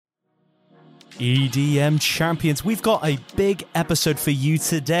EDM champions, we've got a big episode for you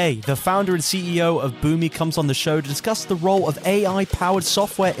today. The founder and CEO of Boomy comes on the show to discuss the role of AI-powered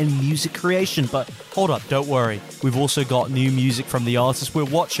software in music creation. But hold up, don't worry. We've also got new music from the artists we're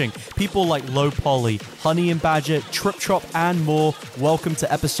watching. People like Low Poly, Honey and Badger, Trip Trop, and more. Welcome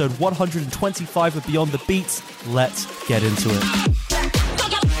to episode 125 of Beyond the Beats. Let's get into it.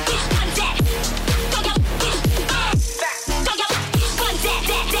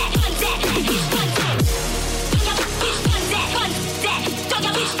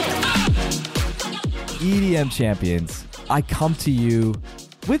 EDM champions, I come to you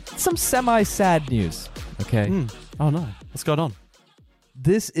with some semi-sad news, okay? Oh no, what's going on?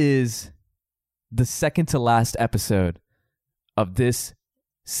 This is the second to last episode of this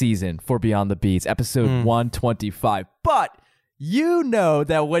season for Beyond the Beats, episode 125. But you know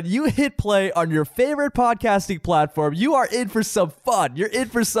that when you hit play on your favorite podcasting platform, you are in for some fun. You're in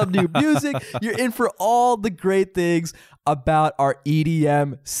for some new music. You're in for all the great things about our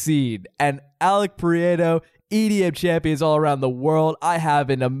EDM scene. And Alec Prieto, EDM champions all around the world. I have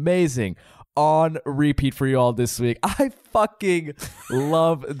an amazing on repeat for you all this week. I fucking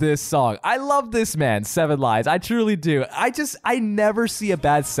love this song. I love this man, Seven Lions. I truly do. I never see a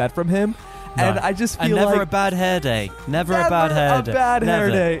bad set from him. No. And I just feel never like... a bad hair day. Never a bad hair day.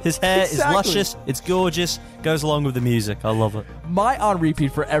 Hair day. His hair is luscious. It's gorgeous. Goes along with the music. I love it. My on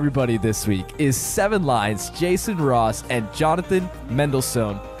repeat for everybody this week is Seven Lions, Jason Ross, and Jonathan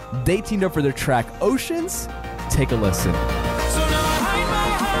Mendelsohn. They teamed up for their track Oceans. Take a listen.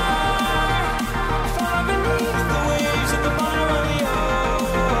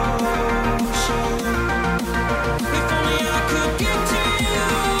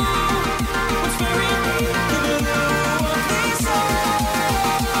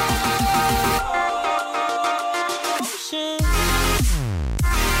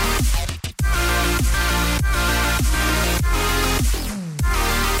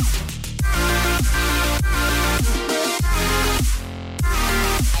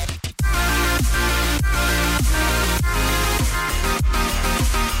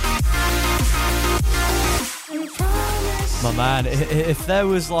 My man, if there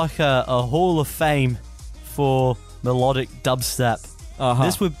was like a hall of fame for melodic dubstep,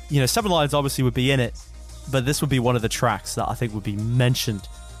 this would, Seven Lions obviously would be in it, but this would be one of the tracks that I think would be mentioned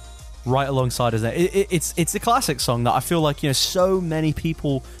right alongside his name. It's a classic song that I feel like, so many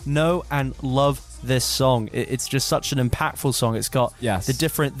people know and love this song. It's just such an impactful song. It's got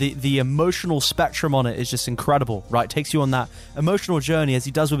the emotional spectrum on it is just incredible, right? It takes you on that emotional journey as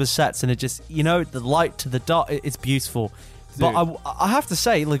he does with his sets, and it just, the light to the dark, it's beautiful. Dude. But I have to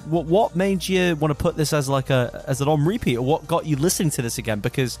say, like, what made you want to put this as like as an on repeat, or what got you listening to this again?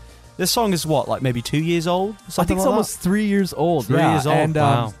 Because this song is what, like maybe 2 years old? I think it's almost 3 years old. 3 years old. And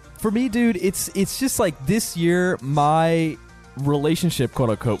wow. For me, dude, it's just like this year my relationship, quote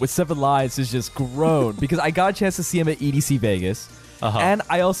unquote, with Seven Lions has just grown because I got a chance to see him at EDC Vegas, and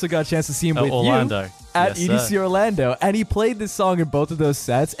I also got a chance to see him with Orlando. You at EDC Orlando, and he played this song in both of those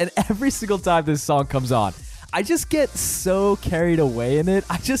sets, and every single time this song comes on, I just get so carried away in it.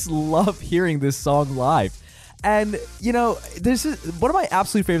 I just love hearing this song live. And, there's one of my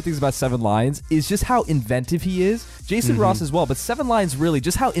absolute favorite things about Seven Lions is just how inventive he is. Jason Ross as well, but Seven Lions really,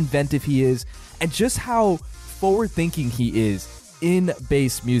 just how inventive he is and just how forward-thinking he is in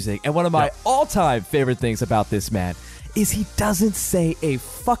bass music. And one of my all-time favorite things about this man is he doesn't say a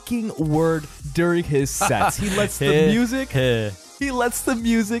fucking word during his sets. He lets the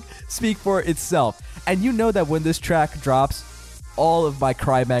music speak for itself. And you know that when this track drops, all of my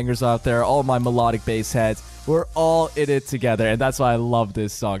crybangers out there, all of my melodic bass heads, we're all in it together. And that's why I love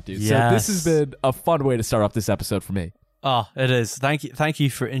this song, dude. Yes. So this has been a fun way to start off this episode for me. Oh, it is. Thank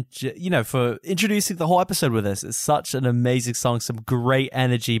you for for introducing the whole episode with us. It's such an amazing song, some great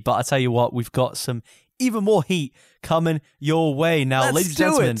energy. But I tell you what, we've got some even more heat coming your way now, ladies and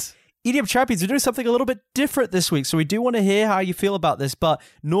gentlemen. EDM Champions are doing something a little bit different this week, so we do want to hear how you feel about this. But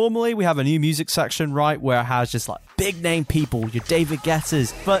normally we have a new music section, right, where it has just like big name people, your David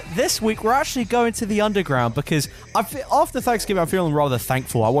Guettas. But this week we're actually going to the underground because after Thanksgiving I'm feeling rather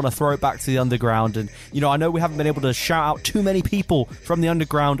thankful. I want to throw it back to the underground, and I know we haven't been able to shout out too many people from the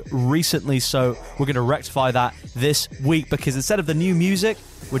underground recently, so we're going to rectify that this week because instead of the new music,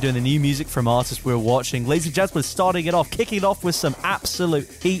 we're doing the new music from artists we're watching. Ladies and gentlemen, kicking it off with some absolute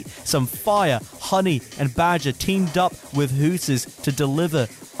heat, some fire. Honey and Badger teamed up with Hooters to deliver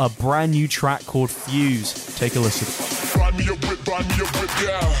a brand new track called Fuse. Take a listen. Buy me a whip,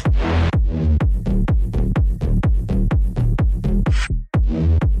 yeah.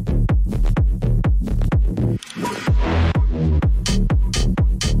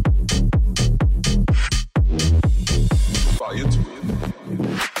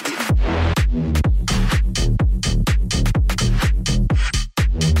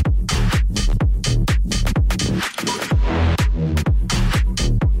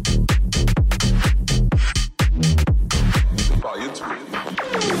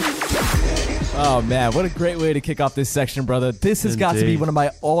 Oh man, what a great way to kick off this section, brother. This has got to be one of my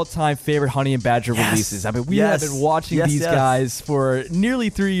all-time favorite Honey and Badger releases. I mean, we have been watching these guys for nearly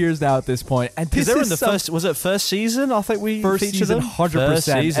 3 years now at this point. And this is in the first season? I think we first featured season, them.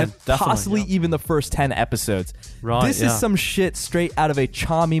 100%, and possibly even the first 10 episodes. Right, this is some shit straight out of a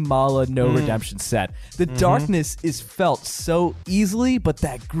Chami Mala No Redemption set. The darkness is felt so easily, but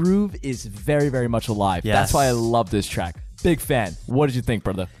that groove is very, very much alive. Yes. That's why I love this track. Big fan. What did you think,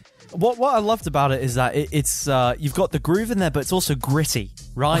 brother? What I loved about it is that it's you've got the groove in there, but it's also gritty,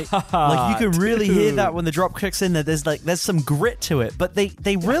 right? Like you can really hear that when the drop kicks in. There's some grit to it, but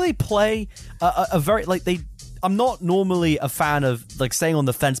they really play a very like they. I'm not normally a fan of like staying on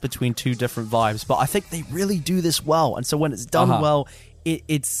the fence between two different vibes, but I think they really do this well. And so when it's done well,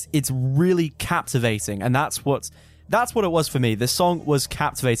 it's really captivating, and that's what it was for me. This song was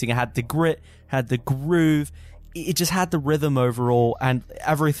captivating. It had the grit, had the groove. It just had the rhythm overall, and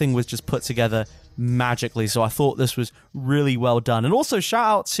everything was just put together magically. So I thought this was really well done. And also shout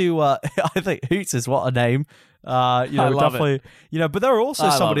out to I think Hoots is what a name. Definitely. But there are also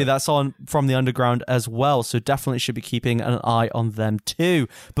somebody that's on from the underground as well. So definitely should be keeping an eye on them too.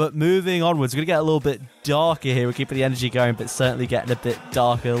 But moving onwards, we're gonna get a little bit darker here. We're keeping the energy going, but certainly getting a bit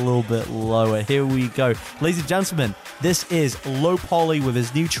darker, a little bit lower. Here we go, ladies and gentlemen. This is Low Poly with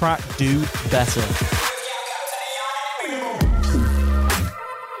his new track, Do Better.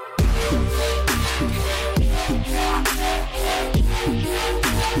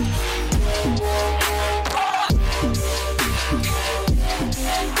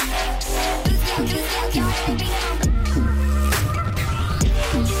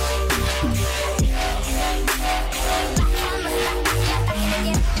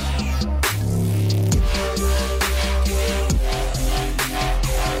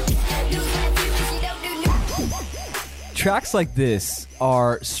 Tracks like this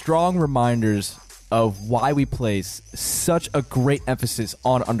are strong reminders of why we place such a great emphasis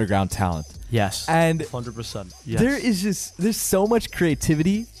on underground talent. Yes. And 100%. Yes. There's so much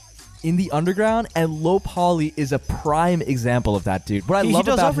creativity in the underground, and Low Poly is a prime example of that, dude. What I love he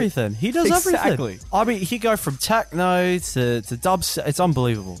does about everything. He does exactly. everything. I mean, he go from techno to dubs. It's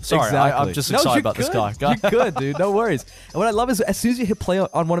unbelievable. Sorry, I'm just excited about this guy. You're good, dude. No worries. And what I love is as soon as you hit play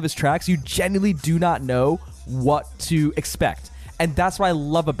on one of his tracks, you genuinely do not know what to expect. And that's what I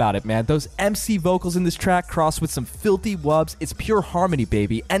love about it, man. Those MC vocals in this track crossed with some filthy wubs. It's pure harmony,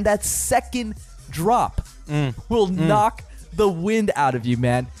 baby. And that second drop will knock the wind out of you,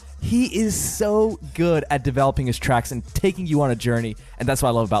 man. He is so good at developing his tracks and taking you on a journey, and that's what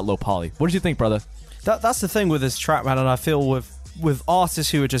I love about Low Poly. What did you think, brother? That's the thing with this track, man, and I feel with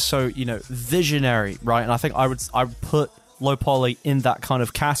artists who are just so, visionary, right? And I think I would put Low Poly in that kind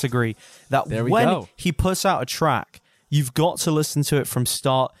of category, that when he puts out a track, you've got to listen to it from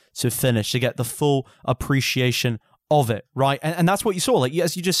start to finish to get the full appreciation of it, right? And that's what you saw, like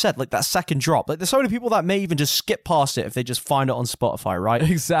as you just said, like that second drop. Like there's so many people that may even just skip past it if they just find it on Spotify, right?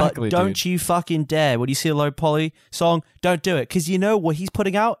 Exactly. But don't you fucking dare, when you see a Low Poly song, don't do it, because you know what he's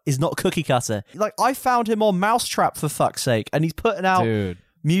putting out is not cookie cutter. Like I found him on Mousetrap, for fuck's sake, and he's putting out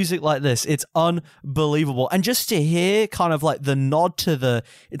music like this. It's unbelievable. And just to hear kind of like the nod to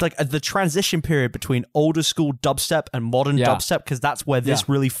the transition period between older school dubstep and modern dubstep, because that's where this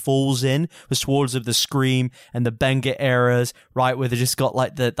really falls in, was towards of the Scream and the Benga eras, right, where they just got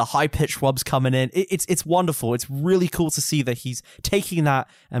like the high-pitched wubs coming in. It's wonderful. It's really cool to see that he's taking that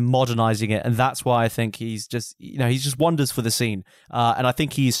and modernizing it, and that's why I think he's just wonders for the scene. And I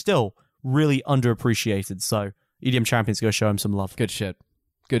think he's still really underappreciated, so EDM Champions, go show him some love. Good shit.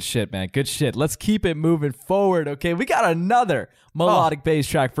 Good shit, man. Good shit. Let's keep it moving forward, okay? We got another melodic bass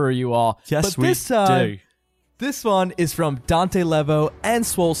track for you all. Yes, but this do. This one is from Dante Levo and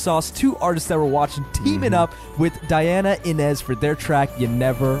Swole Sauce, two artists that we're watching teaming up with Diana Inez for their track, You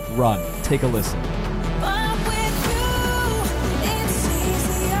Never Run. Take a listen.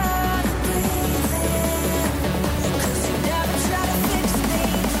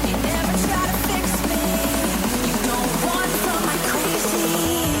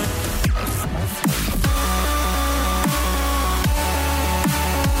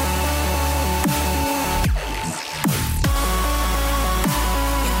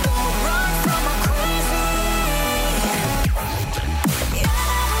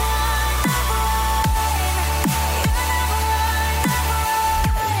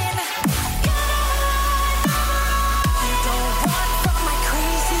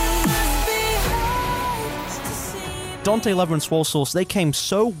 Dante Levo and Swole Sauce, they came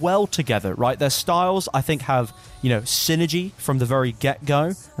so well together, right? Their styles, I think, have, synergy from the very get-go,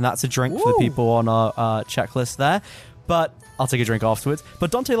 and that's a drink for the people on our checklist there. But I'll take a drink afterwards.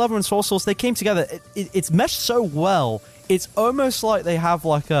 But Dante Lover and Soy Sauce, they came together. It's meshed so well. It's almost like they have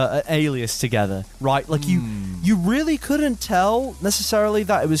like an alias together, right? Like you really couldn't tell necessarily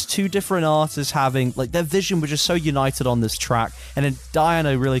that it was two different artists having, like, their vision was just so united on this track. And then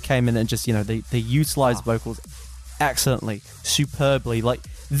Diana really came in and just, they utilized vocals excellently, superbly. Like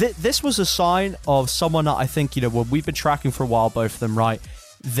this was a sign of someone that I think, when we've been tracking for a while, both of them, right?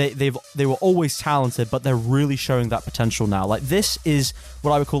 They were always talented, but they're really showing that potential now. Like, this is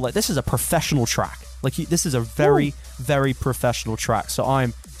what I would call, like, this is a professional track. Like, this is a very, very professional track. So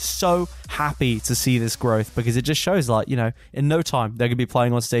I'm so happy to see this growth, because it just shows, like, in no time, they're going to be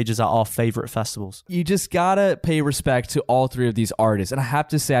playing on stages at our favorite festivals. You just got to pay respect to all three of these artists. And I have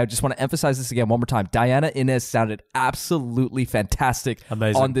to say, I just want to emphasize this again one more time. Diana Inez sounded absolutely fantastic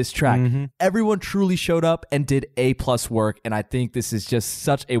on this track. Mm-hmm. Everyone truly showed up and did A+ work. And I think this is just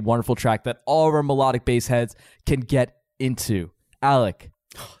such a wonderful track that all of our melodic bass heads can get into. Alec.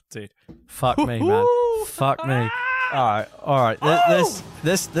 Dude, fuck me, man. Fuck me. All right.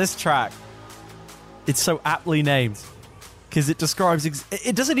 This track, it's so aptly named, because it describes.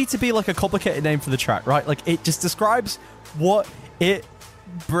 It doesn't need to be like a complicated name for the track, right? Like, it just describes what it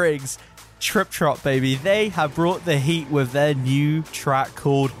brings. Trip Trop, baby. They have brought the heat with their new track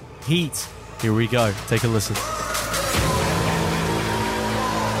called Heat. Here we go. Take a listen.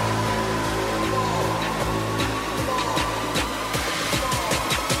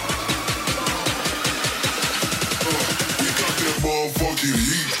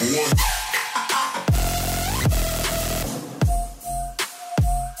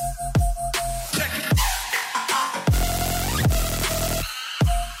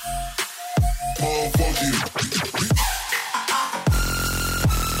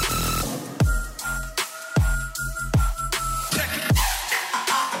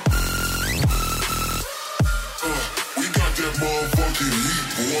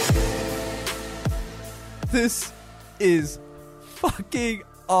 This is fucking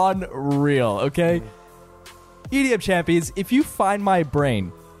unreal, okay? EDM champions, if you find my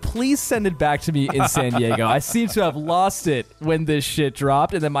brain, please send it back to me in San Diego. I seem to have lost it when this shit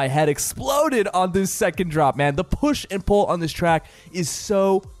dropped, and then my head exploded on this second drop, man. The push and pull on this track is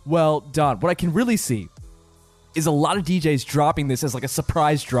so well done. What I can really see is a lot of DJs dropping this as like a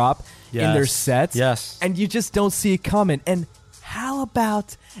surprise drop in their sets. Yes. And you just don't see it coming. And how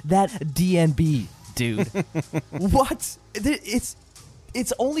about that DNB, dude? What?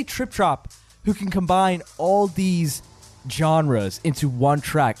 It's only Trip Trop who can combine all these genres into one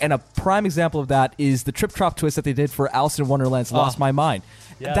track. And a prime example of that is the Trip Trop twist that they did for Alice in Wonderland's Lost My Mind.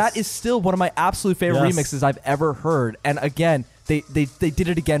 Yes. That is still one of my absolute favorite remixes I've ever heard. And again, they did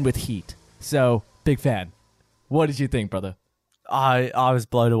it again with Heat. So, big fan. What did you think, brother? I was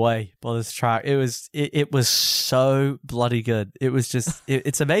blown away by this track. It was so bloody good. It was just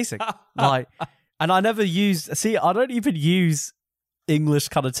it's amazing. Like, and I don't even use English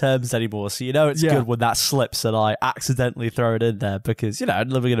kind of terms anymore. So it's good when that slips and I accidentally throw it in there, because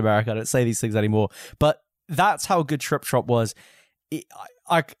living in America, I don't say these things anymore. But that's how good Trip Trop was.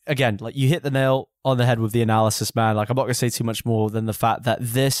 Again, like, you hit the nail on the head with the analysis, man. Like, I'm not gonna say too much more than the fact that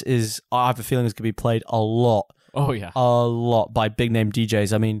this is, I have a feeling, is gonna be played a lot. Oh, yeah. A lot by big name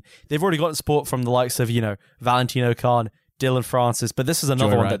DJs. I mean, they've already gotten support from the likes of, Valentino Khan, Dylan Francis, but this is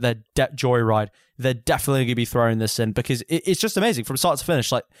another one that Joyride. They're definitely going to be throwing this in, because it's just amazing from start to finish.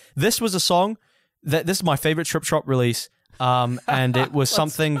 Like, this was a song that, this is my favorite Trip Trop release, and it was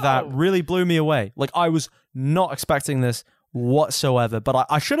something that really blew me away. Like, I was not expecting this whatsoever, but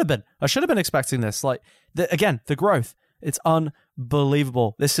I should have been. I should have been expecting this. Like, the growth. It's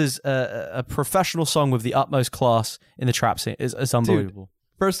unbelievable. This is a professional song with the utmost class in the trap scene. It's unbelievable.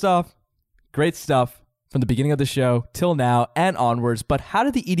 Dude, first off, great stuff from the beginning of the show till now and onwards. But how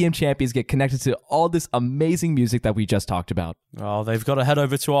did the EDM champions get connected to all this amazing music that we just talked about? Oh, they've got to head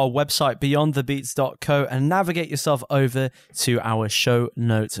over to our website, beyondthebeats.co, and navigate yourself over to our show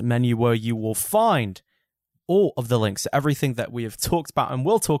notes menu, where you will find all of the links to everything that we have talked about and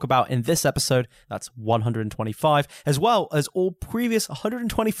will talk about in this episode. That's 125, as well as all previous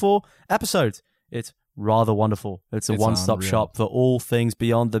 124 episodes. It's rather wonderful. It's a one-stop shop for all things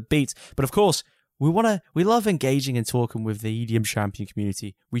Beyond the Beats. But of course, we love engaging and talking with the EDM champion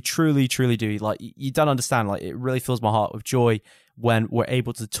community. We truly, truly do. Like, you don't understand. Like, it really fills my heart with joy when we're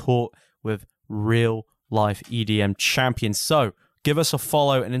able to talk with real life EDM champions. So, give us a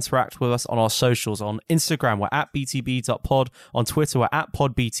follow and interact with us on our socials. On Instagram, we're at btb.pod. On Twitter, we're at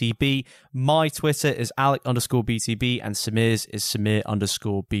podbtb. My Twitter is Alec_BTB, and Samir's is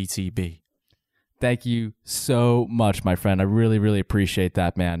Samir_BTB. Thank you so much, my friend. I really, really appreciate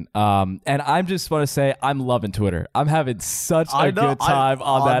that, man. And I just want to say I'm loving Twitter. I'm having such a good time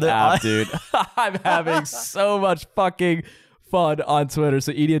on that app, dude. I'm having so much fucking fun on Twitter.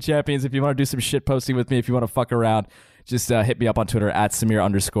 So EDM Champions, if you want to do some shit posting with me, if you want to fuck around, just hit me up on Twitter at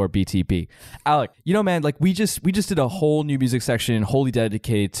Samir_BTB. Alec, you know, man, like we just did a whole new music section wholly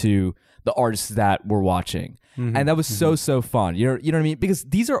dedicated to the artists that we're watching. Mm-hmm. And that was so fun. You know what I mean? Because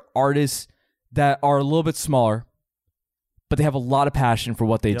these are artists that are a little bit smaller, but they have a lot of passion for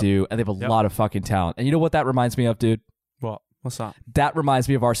what they do, and they have a lot of fucking talent. And you know what that reminds me of, dude? What? What's that? That reminds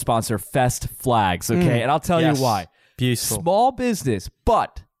me of our sponsor, Fest Flags, okay? And I'll tell you why. Beautiful. Small business,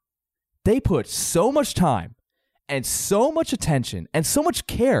 but they put so much time and so much attention and so much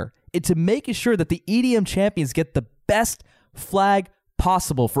care into making sure that the EDM champions get the best flag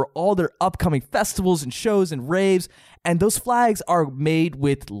possible for all their upcoming festivals and shows and raves. And those flags are made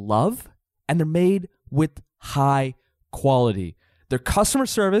with love, and they're made with high quality. Their customer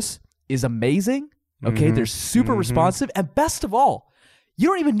service is amazing. Okay, they're super responsive, and best of all, you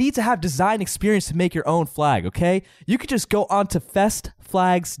don't even need to have design experience to make your own flag. Okay, you could just go onto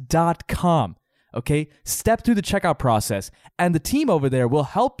festflags.com. Okay, step through the checkout process, and the team over there will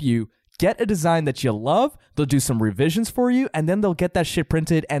help you get a design that you love. They'll do some revisions for you, and then they'll get that shit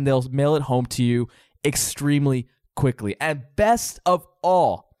printed, and they'll mail it home to you extremely quickly. And best of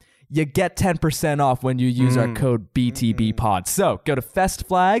all, you get 10% off when you use our code BTBpod. So go to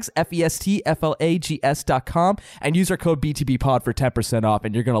festflags, festflags.com, and use our code BTBpod for 10% off.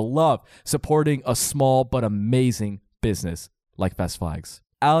 And you're going to love supporting a small but amazing business like Fest Flags.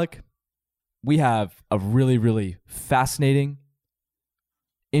 Alec, we have a really, really fascinating,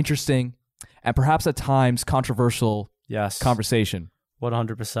 interesting, and perhaps at times controversial conversation.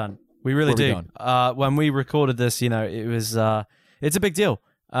 100%. We really do. When we recorded this, you know, it was it's a big deal.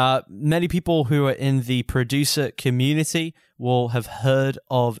 Many people who are in the producer community will have heard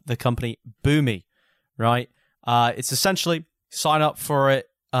of the company Boomy, right? It's essentially sign up for it,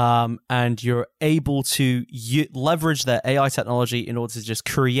 and you're able to leverage their AI technology in order to just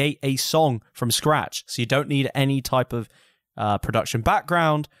create a song from scratch. So you don't need any type of production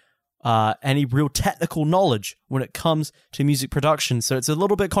background, any real technical knowledge when it comes to music production. So it's a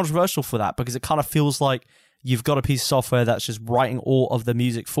little bit controversial for that, because it kind of feels like you've got a piece of software that's just writing all of the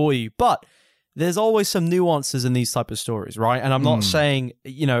music for you. But there's always some nuances in these type of stories, right? And I'm not saying,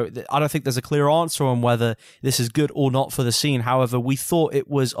 you know, I don't think there's a clear answer on whether this is good or not for the scene. However, we thought it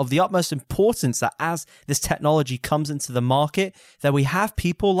was of the utmost importance that as this technology comes into the market, that we have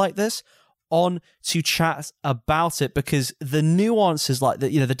people like this on to chat about it, because the nuances, like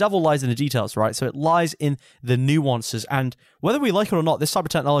the devil lies in the details, right? So it lies in the nuances, and whether we like it or not, this type of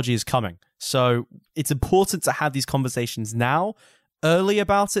technology is coming. So it's important to have these conversations now, early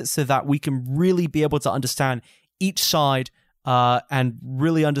about it, so that we can really be able to understand each side and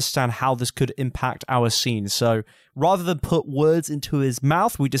really understand how this could impact our scene. So rather than put words into his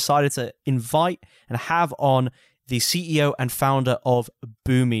mouth, we decided to invite and have on the CEO and founder of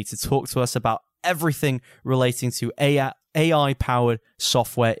Boomy to talk to us about everything relating to AI-powered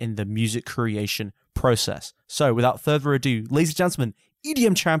software in the music creation process. So without further ado, ladies and gentlemen,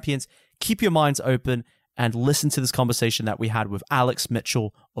 EDM champions, keep your minds open and listen to this conversation that we had with Alex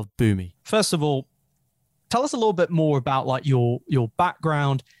Mitchell of Boomy. First of all, tell us a little bit more about like your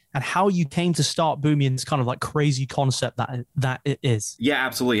background and how you came to start Boomy and this kind of like crazy concept that it is. Yeah,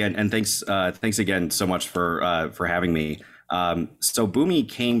 absolutely. And thanks again so much for having me. So Boomy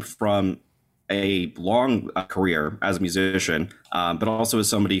came from a long career as a musician, but also as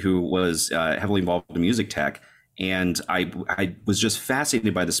somebody who was heavily involved in music tech. And I was just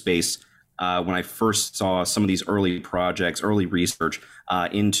fascinated by the space when I first saw some of these early projects, early research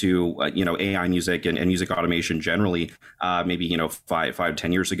into AI music and music automation generally, maybe 5 to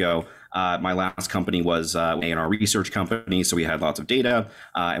 10 years ago. My last company was an A&R research company, so we had lots of data,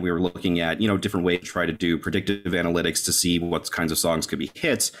 and we were looking at different ways to try to do predictive analytics to see what kinds of songs could be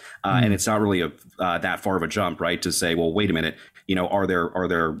hits. And it's not really that far of a jump, right, to say, well, wait a minute, are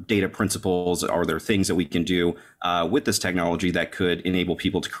there data principles? Are there things that we can do with this technology that could enable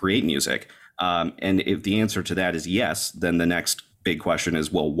people to create music? And if the answer to that is yes, then the next big question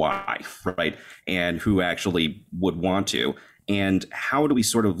is, well, why, right? And who actually would want to? And how do we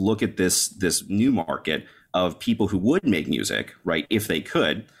sort of look at this new market of people who would make music, right, if they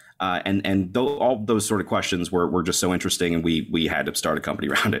could? All those sort of questions were just so interesting, and we had to start a company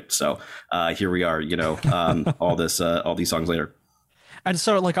around it. So here we are, all these songs later. And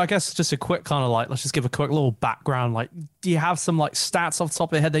so, like, I guess just a quick kind of like, let's just give a quick little background. Like, do you have some like stats off the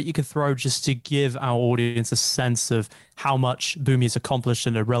top of your head that you could throw just to give our audience a sense of how much Boomy has accomplished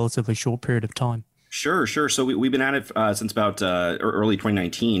in a relatively short period of time? Sure, sure. So we've been at it since about early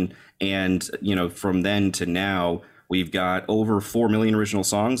 2019, and from then to now, we've got over 4 million original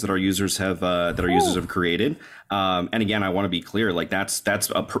songs that our users have created. And again, I want to be clear, like that's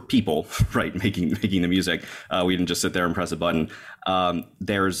people, right, making the music. We didn't just sit there and press a button.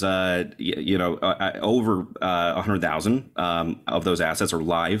 There's over 100,000 of those assets are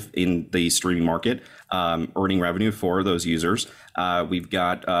live in the streaming market, earning revenue for those users. We've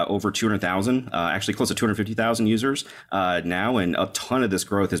got over 200,000, actually close to 250,000 users now, and a ton of this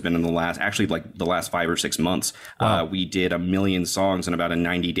growth has been in the last 5 or 6 months. Wow. We did 1 million songs in about a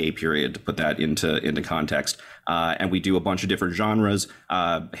 90-day period, to put that into context. And we do a bunch of different genres.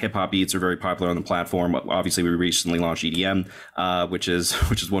 Hip hop beats are very popular on the platform. Obviously, we recently launched EDM, which is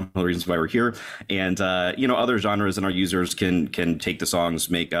one of the reasons why we're here. And other genres, and our users can take the songs,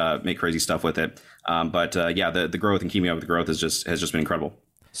 make crazy stuff with it. But the growth and keeping up with the growth has just been incredible.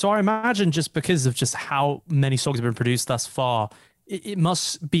 So I imagine just because of just how many songs have been produced thus far, it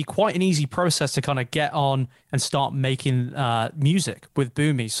must be quite an easy process to kind of get on and start making music with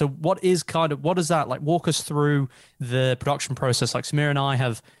Boomy. So what is that like? Walk us through the production process. Like Samir and I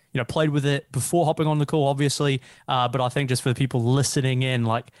have, played with it before hopping on the call, obviously. But I think just for the people listening in,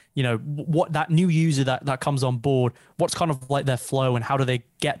 like, what that new user that comes on board, what's kind of like their flow and how do they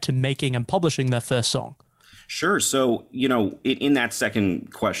get to making and publishing their first song? Sure. So, in that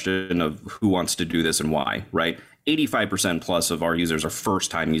second question of who wants to do this and why, right? 85% plus of our users are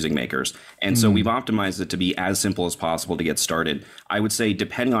first-time music makers. And so we've optimized it to be as simple as possible to get started. I would say,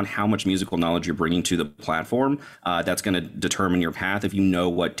 depending on how much musical knowledge you're bringing to the platform, that's going to determine your path. If you know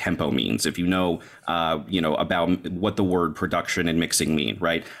what tempo means, if you know about what the word production and mixing mean,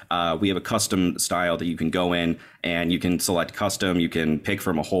 right? We have a custom style that you can go in and you can select custom. You can pick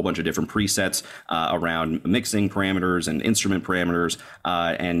from a whole bunch of different presets around mixing parameters and instrument parameters,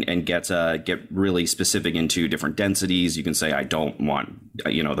 and get really specific into different densities. You can say, I don't want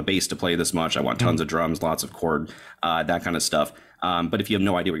the bass to play this much. I want tons of drums, lots of chord, that kind of stuff. But if you have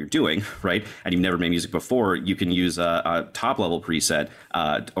no idea what you're doing, right, and you've never made music before, you can use a top level preset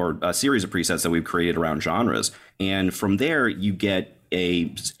or a series of presets that we've created around genres. And from there, you get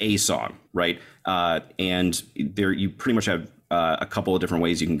a song, right? And there you pretty much have a couple of different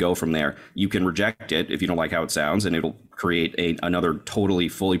ways you can go from there. You can reject it if you don't like how it sounds, and it'll create another totally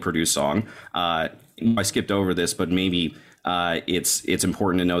fully produced song. I skipped over this, but maybe it's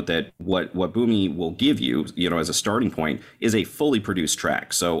important to note that what Boomy will give you, as a starting point, is a fully produced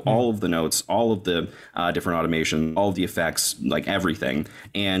track. So all of the notes, all of the different automation, all of the effects, like everything.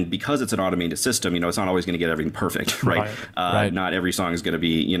 And because it's an automated system, it's not always going to get everything perfect, right? Right. Not every song is going to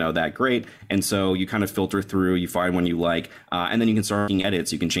be, that great. And so you kind of filter through, you find one you like, and then you can start making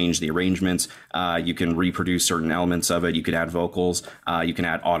edits. You can change the arrangements. You can reproduce certain elements of it. You can add vocals. You can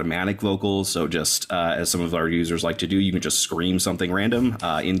add automatic vocals. So just as some of our users like to do, you can just scream something random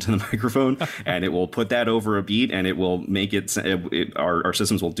into the microphone, and it will put that over a beat, and it will make our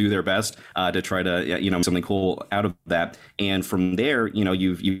systems will do their best to try to something cool out of that. And from there,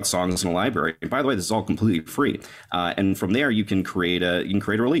 you've got songs in a library. And by the way, this is all completely free. And from there, you can create a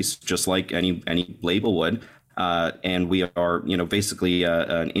release just like any label would. And we are, basically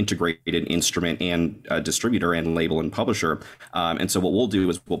an integrated instrument and distributor and label and publisher. And so what we'll do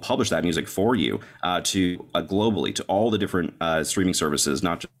is we'll publish that music for you to globally to all the different streaming services,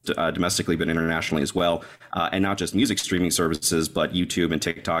 not just domestically, but internationally as well. And not just music streaming services, but YouTube and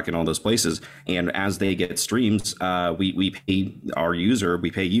TikTok and all those places. And as they get streams, we pay our user,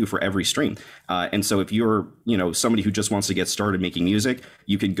 we pay you for every stream. And so if you're, somebody who just wants to get started making music,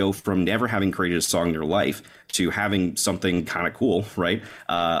 you can go from never having created a song in your life to having something kind of cool, right,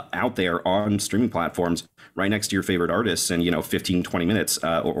 out there on streaming platforms right next to your favorite artists in, 15, 20 minutes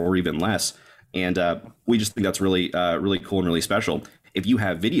or even less. And we just think that's really cool and really special. If you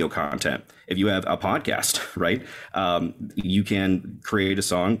have video content, if you have a podcast, right, you can create a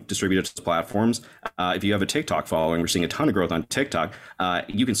song, distribute it to platforms. If you have a TikTok following, we're seeing a ton of growth on TikTok.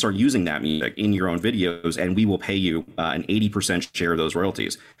 You can start using that music in your own videos, and we will pay you an 80% share of those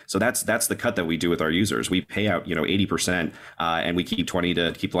royalties. So that's the cut that we do with our users. We pay out 80%, and we keep 20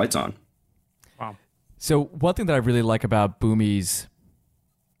 to keep the lights on. Wow. So one thing that I really like about Boomy's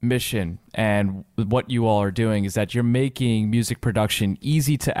mission and what you all are doing is that you're making music production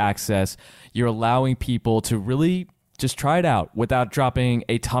easy to access. You're allowing people to really just try it out without dropping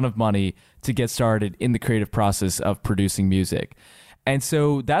a ton of money to get started in the creative process of producing music. And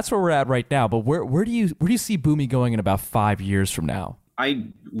so that's where we're at right now. But where do you see Boomy going in about 5 years from now? I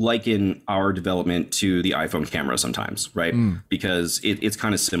liken our development to the iPhone camera sometimes, right? Because it's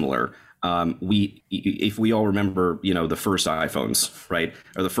kind of similar. if we all remember, the first iPhones, right,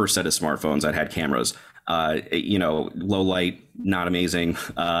 or the first set of smartphones that had cameras, low light, not amazing.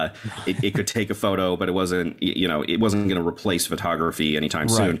 It could take a photo, but it wasn't going to replace photography anytime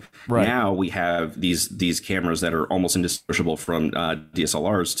soon. Right. Now we have these cameras that are almost indistinguishable from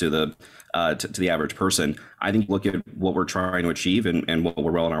DSLRs to the average person. I think look at what we're trying to achieve and what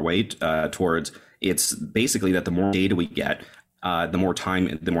we're well on our way towards. It's basically that the more data we get, the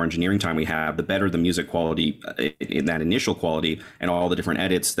more engineering time we have, the better the music quality in that initial quality, and all the different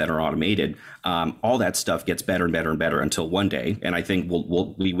edits that are automated. All that stuff gets better and better and better until one day, and I think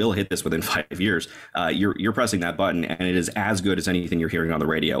we will hit this within 5 years. You're pressing that button, and it is as good as anything you're hearing on the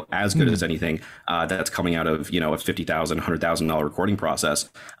radio, as good as anything that's coming out of a $50,000, $100,000 recording process.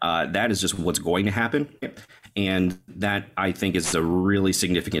 That is just what's going to happen. And that, I think, is a really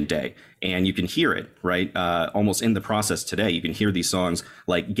significant day. And you can hear it, right? Almost in the process today, you can hear these songs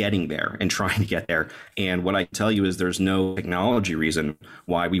like getting there and trying to get there. And what I tell you is there's no technology reason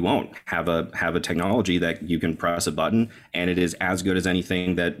why we won't have a technology that you can press a button and it is as good as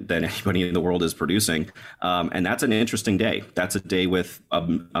anything that anybody in the world is producing. And that's an interesting day. That's a day with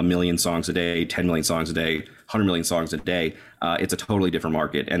a million songs a day, 10 million songs a day, 100 million songs a day. It's a totally different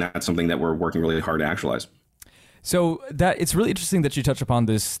market. And that's something that we're working really hard to actualize. So that it's really interesting that you touch upon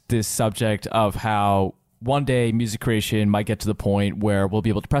this subject of how one day music creation might get to the point where we'll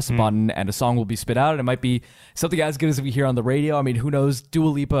be able to press a button and a song will be spit out, and it might be something as good as we hear on the radio. I mean, who knows? Dua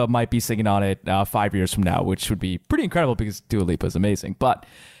Lipa might be singing on it 5 years from now, which would be pretty incredible because Dua Lipa is amazing. But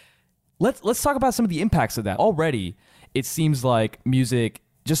let's talk about some of the impacts of that. Already, it seems like music,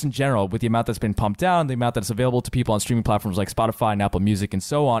 just in general, with the amount that's been pumped out, the amount that's available to people on streaming platforms like Spotify and Apple Music and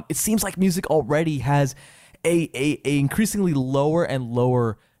so on, it seems like music already has a increasingly lower and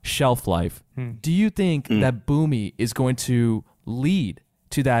lower shelf life. Do you think that Boomy is going to lead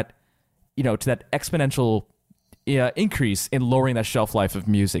to that, to that exponential increase in lowering that shelf life of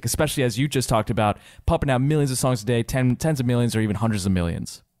music, especially as you just talked about, pumping out millions of songs a day, tens of millions or even hundreds of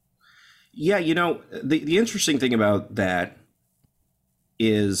millions? Yeah, the interesting thing about that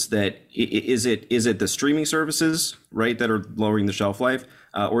is that is it the streaming services, right, that are lowering the shelf life,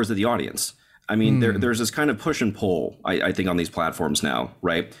 or is it the audience? I mean, there's this kind of push and pull, I think, on these platforms now,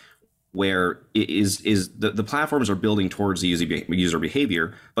 right? Where the platforms are building towards the user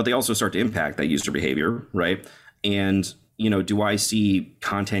behavior, but they also start to impact that user behavior, right? And, do I see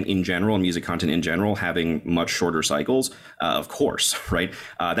content in general, music content in general, having much shorter cycles? Of course, right?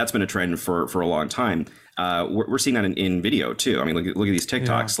 That's been a trend for a long time. We're seeing that in video too. I mean, look at these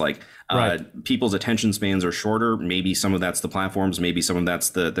TikToks. People's attention spans are shorter. Maybe some of that's the platforms. Maybe some of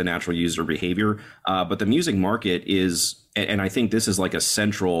that's the natural user behavior. But the music market is, and I think this is like a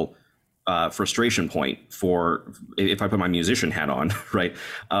central frustration point for, if I put my musician hat on, right?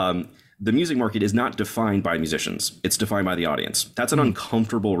 The music market is not defined by musicians. It's defined by the audience. That's an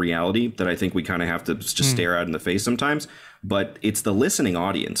uncomfortable reality that I think we kind of have to just stare at in the face sometimes. But it's the listening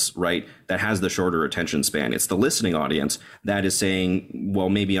audience, right, that has the shorter attention span. It's the listening audience that is saying, well,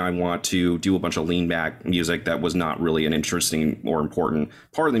 maybe I want to do a bunch of lean back music that was not really an interesting or important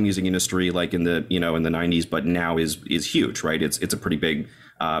part of the music industry, like in the 90s, but now is huge, right? It's a pretty big.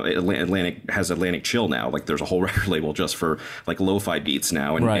 Atlantic has Atlantic Chill now. Like there's a whole record label just for like lo-fi beats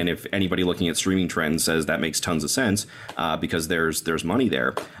now. And, and if anybody looking at streaming trends says that makes tons of sense because there's money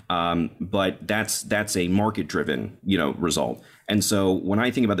there. But that's a market driven, result. And so when I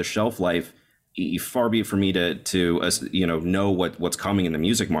think about the shelf life, far be it for me to know what's coming in the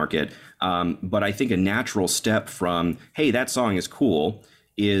music market. But I think a natural step from, hey, that song is cool,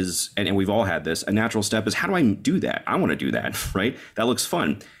 is, and we've all had this, a natural step is, how do I do that? I want to do that, right? That looks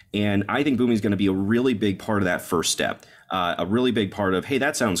fun. And I think Boomy is going to be a really big part of that first step, a really big part of, hey,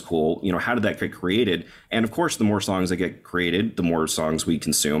 that sounds cool. How did that get created? And of course, the more songs that get created, the more songs we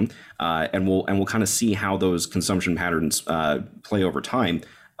consume, and we'll kind of see how those consumption patterns play over time.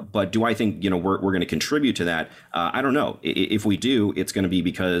 But do I think we're going to contribute to that? I don't know. If we do, it's going to be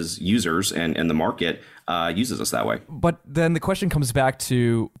because users and the market uses us that way. But then the question comes back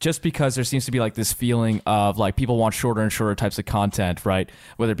to, just because there seems to be like this feeling of like people want shorter and shorter types of content, right?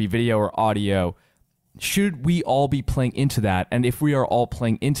 Whether it be video or audio, should we all be playing into that? And if we are all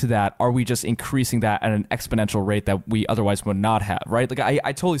playing into that, are we just increasing that at an exponential rate that we otherwise would not have, right? Like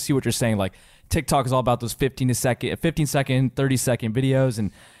I totally see what you're saying. Like TikTok is all about those 15 second, 30-second videos,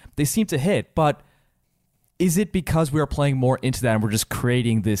 and they seem to hit. But is it because we are playing more into that and we're just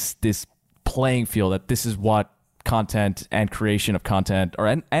creating this playing field that this is what content and creation of content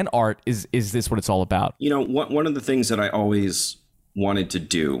and art is this what it's all about? One of the things that I always wanted to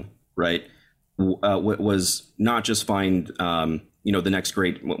do, right, was not just find the next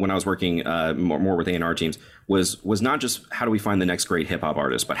great, when I was working more with A&R teams, was not just how do we find the next great hip hop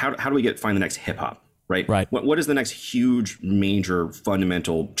artist, but how do we find the next hip hop, right? What is the next huge major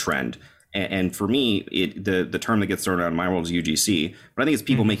fundamental trend? And for me, the term that gets thrown around in my world is UGC, but I think it's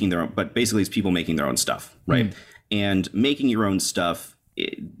people making their own. But basically, it's people making their own stuff, right? And making your own stuff.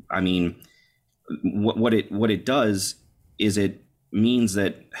 What it does is it means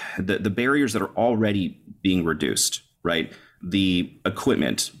that the barriers that are already being reduced, right? The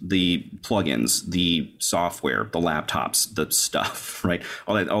equipment, the plugins, the software, the laptops, the stuff, right?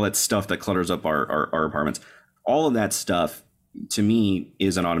 All that stuff that clutters up our apartments. All of that stuff, to me,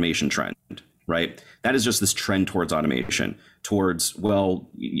 is an automation trend, right? That is just this trend towards automation, towards, well,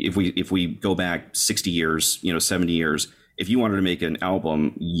 if we go back 60 years, 70 years, if you wanted to make an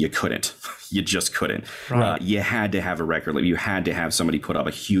album, you couldn't. You just couldn't. Right. You had to have a record label. You had to have somebody put up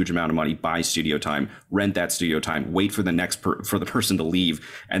a huge amount of money, buy studio time, rent that studio time, wait for for the person to leave,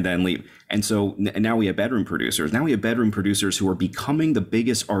 and then leave. And so now we have bedroom producers. Now we have bedroom producers who are becoming the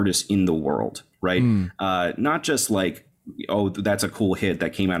biggest artists in the world, right? Not just like, oh, that's a cool hit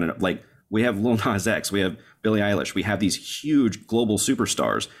that came out. Like, we have Lil Nas X, we have Billie Eilish, we have these huge global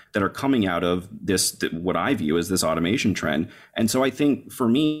superstars that are coming out of this, what I view as this automation trend. And so I think for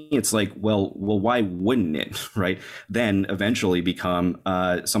me, it's like, well, why wouldn't it, right? Then eventually become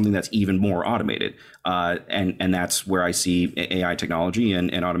something that's even more automated. And that's where I see AI technology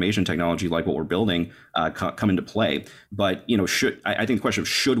and automation technology, like what we're building, come into play. But, I think the question of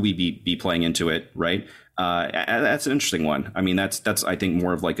should we be playing into it, right? That's an interesting one. I mean, that's I think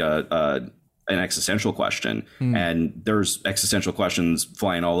more of like an existential question, and there's existential questions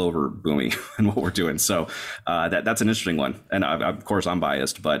flying all over Boomy and what we're doing. So that's an interesting one. And of course I'm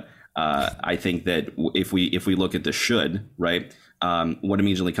biased, but I think that if we look at the should, right, what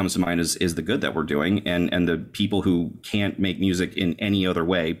immediately comes to mind is the good that we're doing, and the people who can't make music in any other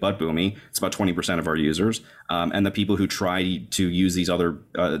way but Boomy. It's about 20% of our users, and the people who try to use these other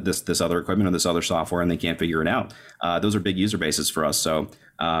this other equipment or this other software and they can't figure it out. Those are big user bases for us. So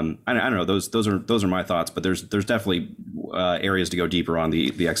I don't know. Those are my thoughts, but there's definitely areas to go deeper on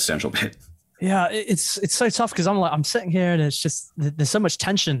the existential bit. Yeah, it's so tough because I'm sitting here and it's just there's so much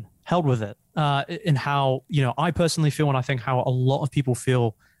tension held with it in how I personally feel, and I think how a lot of people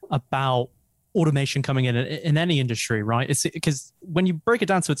feel about automation coming in any industry, right? It's because when you break it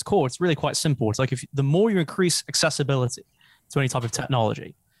down to its core, it's really quite simple. It's like the more you increase accessibility to any type of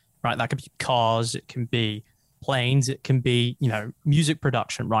technology, right? That could be cars, it can be planes, it can be music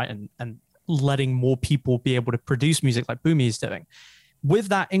production, right? And letting more people be able to produce music like Boomy is doing. With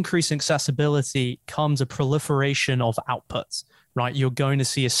that increasing accessibility comes a proliferation of outputs, right? You're going to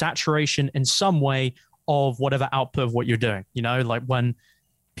see a saturation in some way of whatever output of what you're doing. Like when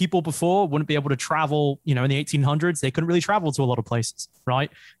people before wouldn't be able to travel, in the 1800s, they couldn't really travel to a lot of places, right?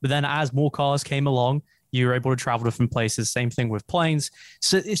 But then as more cars came along, you were able to travel to different places. Same thing with planes.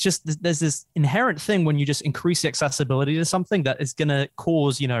 So it's just, there's this inherent thing when you just increase the accessibility to something that is going to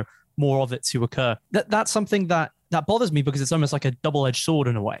cause, more of it to occur. That's something that bothers me because it's almost like a double-edged sword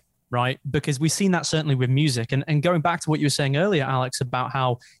in a way, right? Because we've seen that certainly with music. And going back to what you were saying earlier, Alex, about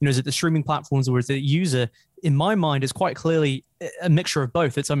how, is it the streaming platforms or is it the user? In my mind, is quite clearly a mixture of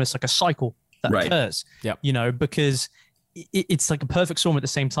both. It's almost like a cycle that occurs, because it's like a perfect storm at the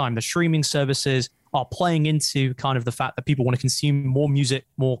same time. The streaming services are playing into kind of the fact that people want to consume more music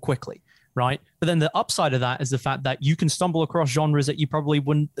more quickly, right? But then the upside of that is the fact that you can stumble across genres that you probably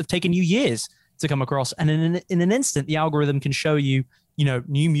wouldn't have taken you years to come across. And in an instant, the algorithm can show you,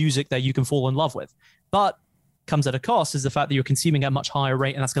 new music that you can fall in love with. But comes at a cost is the fact that you're consuming at a much higher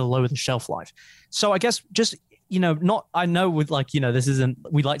rate, and that's going to lower the shelf life. So I guess just, I know with this isn't,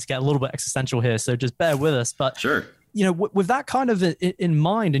 we'd like to get a little bit existential here, so just bear with us. But sure. With that kind of in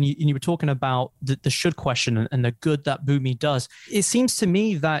mind, and you were talking about the should question and the good that Boomy does, it seems to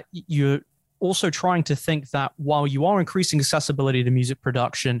me that you're also trying to think that while you are increasing accessibility to music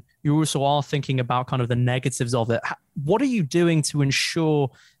production, you also are thinking about kind of the negatives of it. What are you doing to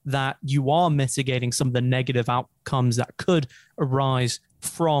ensure that you are mitigating some of the negative outcomes that could arise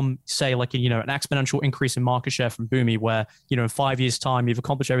from, say, like, an exponential increase in market share from Boomy, where, in 5 years' time, you've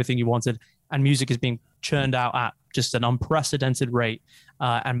accomplished everything you wanted and music is being churned out at just an unprecedented rate,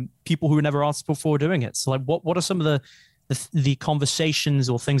 and people who were never asked before doing it. So, like, what are some of the conversations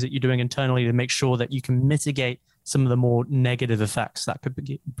or things that you're doing internally to make sure that you can mitigate some of the more negative effects that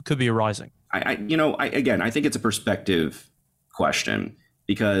could be arising? I think it's a perspective question,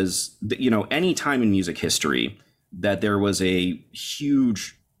 because any time in music history that there was a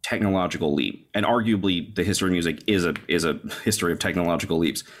huge technological leap, and arguably the history of music is a history of technological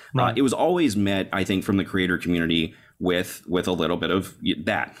leaps. Right. It was always met, I think, from the creator community with a little bit of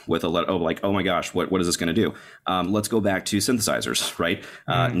that, with a little like, oh my gosh, what is this going to do? Let's go back to synthesizers, right?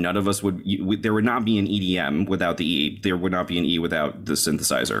 None of us there would not be an EDM without the E. There would not be an E without the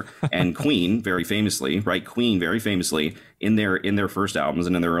synthesizer. And Queen, very famously, in their first albums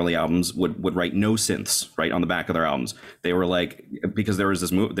and in their early albums would write no synths, right, on the back of their albums. They were like, because there was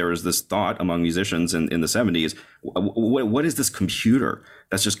this thought among musicians in the 70s, what is this computer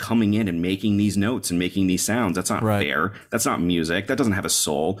that's just coming in and making these notes and making these sounds? That's not fair. That's not music. That doesn't have a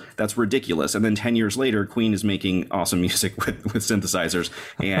soul. That's ridiculous. And then 10 years later, Queen is making awesome music with synthesizers.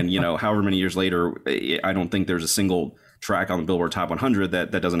 And, however many years later, I don't think there's a single track on the Billboard Top 100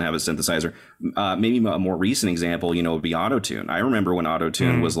 that doesn't have a synthesizer. Maybe a more recent example, would be Auto-Tune. I remember when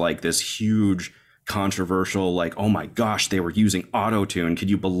Auto-Tune was like this huge controversial, like, oh my gosh, they were using Auto-Tune. Could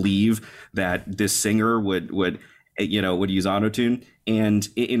you believe that this singer would use Auto-Tune? And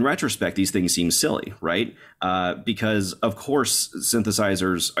in retrospect, these things seem silly, right? Because of course,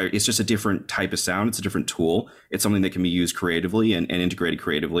 synthesizers it's just a different type of sound. It's a different tool. It's something that can be used creatively and integrated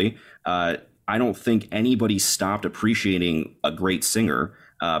creatively. I don't think anybody stopped appreciating a great singer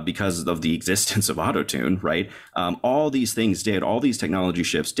because of the existence of Auto-Tune, right? All these technology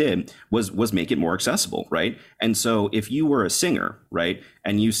shifts did was make it more accessible, right? And so if you were a singer, right,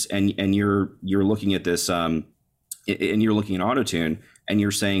 and you're looking at this and you're looking at Auto-Tune and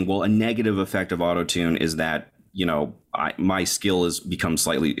you're saying, well, a negative effect of Auto-Tune is that, my skill has become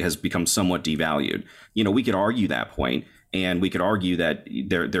somewhat devalued. We could argue that point, and we could argue that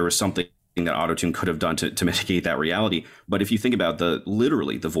there was something that Auto-Tune could have done to mitigate that reality. But if you think about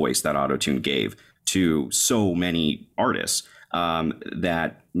literally the voice that Auto-Tune gave to so many artists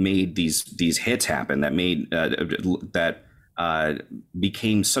that made these hits happen, that made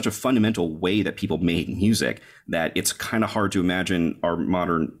became such a fundamental way that people made music, that it's kind of hard to imagine our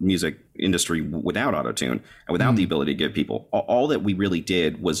modern music industry without Auto-Tune and without the ability to give people. All that we really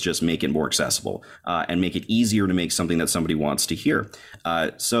did was just make it more accessible and make it easier to make something that somebody wants to hear.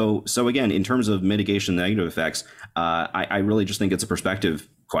 So again, in terms of mitigation of negative effects, I really just think it's a perspective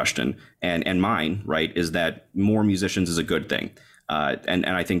question. And mine, right, is that more musicians is a good thing. And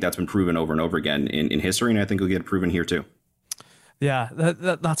I think that's been proven over and over again in history, and I think it'll get proven here too. Yeah,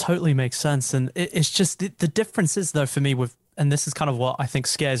 that totally makes sense. And it's just the difference is, though, for me and this is kind of what I think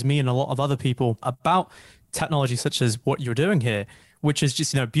scares me and a lot of other people about technology such as what you're doing here, which is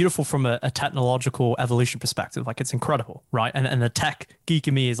just, beautiful from a technological evolution perspective. Like, it's incredible, right? And the tech geek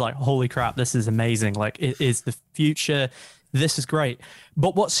in me is like, holy crap, this is amazing. Like, it is the future. This is great.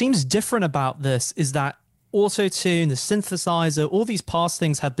 But what seems different about this is that Auto-Tune, the synthesizer, all these past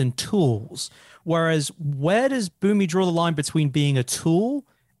things have been tools. Whereas where does Boomy draw the line between being a tool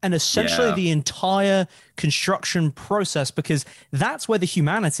and essentially the entire construction process? Because that's where the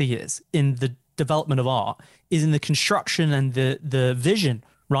humanity is in the development of art, is in the construction and the vision,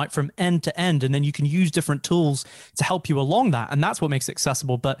 right, from end to end. And then you can use different tools to help you along that. And that's what makes it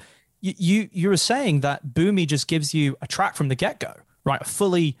accessible. But you were saying that Boomy just gives you a track from the get-go, right? A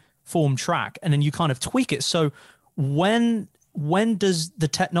fully formed track, and then you kind of tweak it. So when does the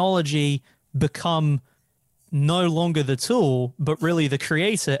technology become no longer the tool, but really the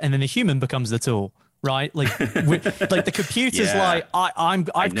creator, and then the human becomes the tool, right? Like, like the computer's like,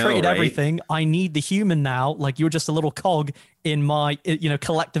 I've created everything. I need the human now. Like, you're just a little cog in my,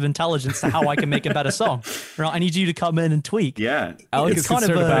 collective intelligence to how I can make a better song, right? I need you to come in and tweak. Yeah. Alex is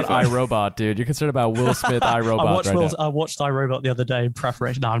concerned about iRobot, dude. You're concerned about Will Smith iRobot. I watched iRobot the other day in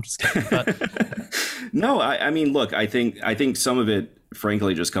preparation. No, I'm just kidding. But no, I mean, look, I think some of it,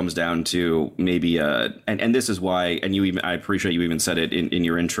 frankly, just comes down to maybe and this is why, and I appreciate you even said it in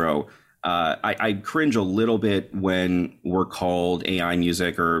your intro. I cringe a little bit when we're called AI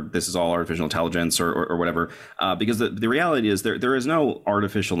music, or this is all artificial intelligence or whatever, because the reality is there is no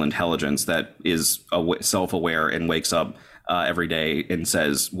artificial intelligence that is self-aware and wakes up every day and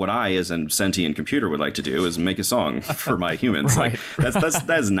says, what I, as a sentient computer, would like to do is make a song for my humans. Right. Like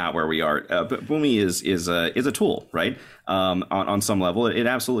that's not where we are. But Boomy is a tool, right? On some level, it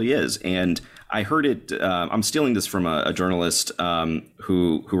absolutely is. And I heard it. I'm stealing this from a journalist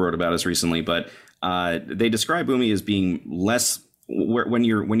who wrote about us recently, but they describe Boomy as being less. When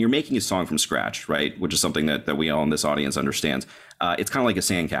you're making a song from scratch, right, which is something that we all in this audience understands, it's kind of like a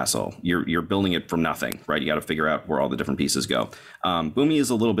sandcastle. You're building it from nothing, right? You got to figure out where all the different pieces go. Boomy is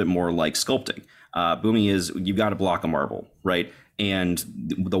a little bit more like sculpting. Boomy is, you've got a block of marble, right? and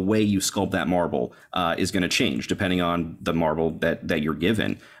the way you sculpt that marble is going to change depending on the marble that you're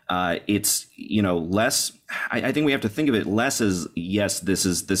given. It's, you know, less. I think we have to think of it less as, yes, this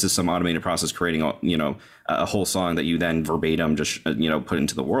is some automated process creating a whole song that you then verbatim just put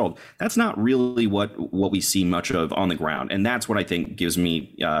into the world. That's not really what we see much of on the ground, and that's what I think gives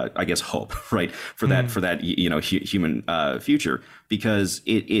me I guess hope, right, for that human future, because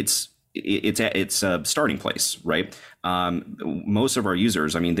it's a starting place, right? Most of our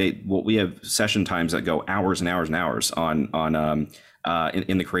users, I mean, we have session times that go hours and hours and hours on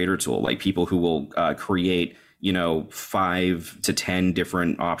in the creator tool, like people who will create 5 to 10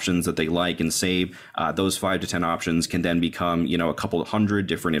 different options that they like and save. Those 5 to 10 options can then become a couple of hundred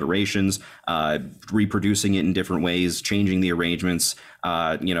different iterations, reproducing it in different ways, changing the arrangements,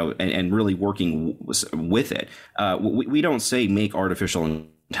 and really working with it. We don't say make artificial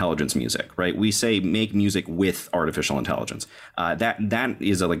intelligence music, right? We say make music with artificial intelligence. That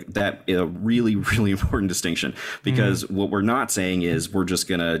is a really, really important distinction, because what we're not saying is we're just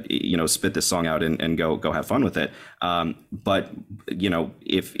gonna spit this song out and go have fun with it. But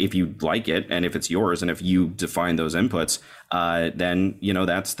if you like it and if it's yours and if you define those inputs,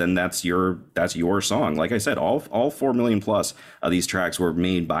 then that's your song. Like I said, all 4 million plus of these tracks were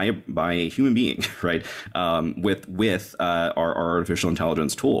made by a human being, right? With our artificial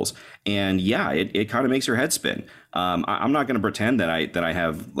intelligence tools, and it kind of makes your head spin. I'm not going to pretend that I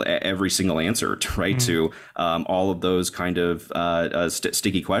have every single answer to all of those kind of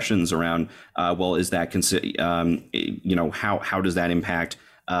sticky questions around. Well, is that how does that impact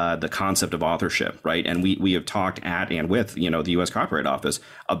the concept of authorship, right? And we have talked at and with the U.S. Copyright Office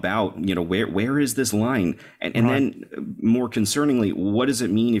about where is this line, and then more concerningly, what does it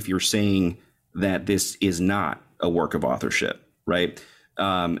mean if you're saying that this is not a work of authorship, right?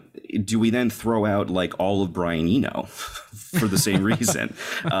 Do we then throw out like all of Brian Eno for the same reason?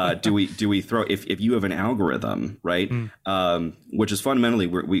 Do we throw, if you have an algorithm, right? Which is fundamentally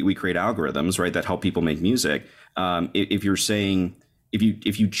we create algorithms, right, that help people make music. If you're saying,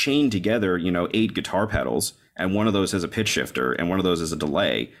 if you chain together 8 guitar pedals, and one of those has a pitch shifter and one of those has a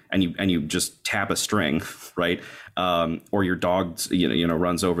delay, and you just tap a string, right? Or your dog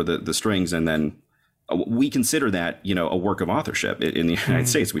runs over the strings, and then we consider that a work of authorship in the United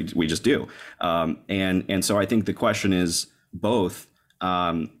States. We just do, and so I think the question is both.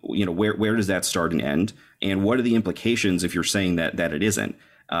 Where does that start and end, and what are the implications if you're saying that it isn't?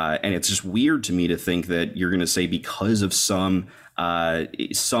 And it's just weird to me to think that you're going to say because of some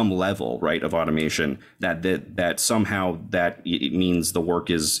level, right, of automation that somehow that it means the work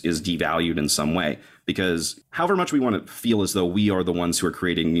is devalued in some way. Because however much we want to feel as though we are the ones who are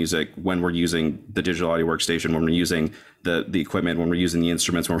creating music when we're using the digital audio workstation, when we're using the equipment, when we're using the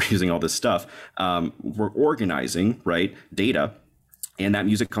instruments, when we're using all this stuff, we're organizing, right, data, and that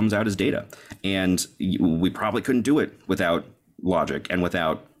music comes out as data. And we probably couldn't do it without Logic and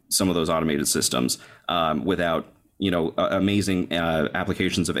without some of those automated systems, without amazing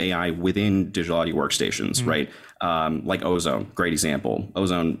applications of AI within digital audio workstations, right? Like Ozone, great example.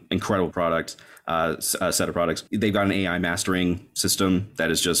 Ozone, incredible product, set of products. They've got an AI mastering system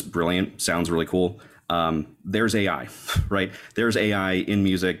that is just brilliant, sounds really cool. There's AI, right? There's AI in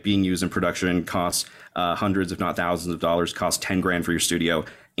music being used in production, costs hundreds, if not thousands of dollars, costs 10 grand for your studio.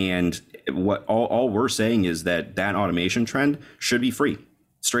 And what all we're saying is that automation trend should be free,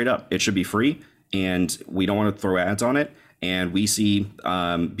 straight up. It should be free, and we don't want to throw ads on it. And we see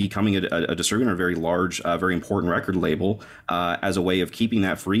becoming a distributor, a very large, very important record label, as a way of keeping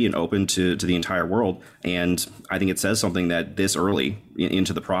that free and open to the entire world. And I think it says something that this early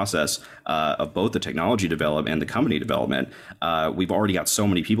into the process of both the technology development and the company development, we've already got so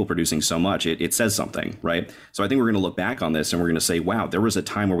many people producing so much. It says something, right? So I think we're going to look back on this and we're going to say, wow, there was a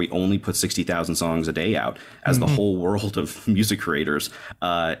time where we only put 60,000 songs a day out as the whole world of music creators.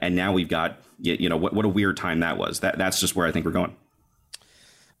 And now we've got, what a weird time that was. That's just where I think we're going.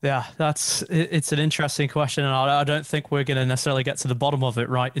 Yeah, it's an interesting question, and I don't think we're going to necessarily get to the bottom of it,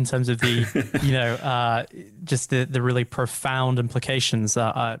 right? In terms of the, just the really profound implications.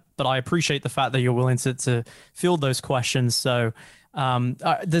 But I appreciate the fact that you're willing to field those questions. So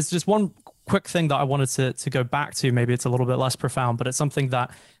there's just one quick thing that I wanted to go back to. Maybe it's a little bit less profound, but it's something that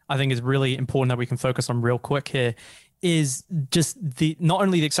I think is really important that we can focus on real quick here. Is just not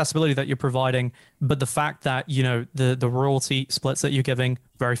only the accessibility that you're providing, but the fact that the royalty splits that you're giving,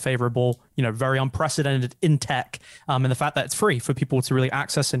 very favorable, very unprecedented in tech, and the fact that it's free for people to really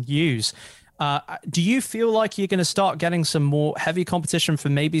access and use. Do you feel like you're going to start getting some more heavy competition for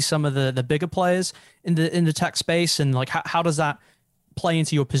maybe some of the bigger players in the tech space, and like how does that play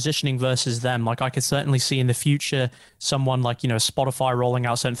into your positioning versus them? Like I could certainly see in the future someone like, Spotify rolling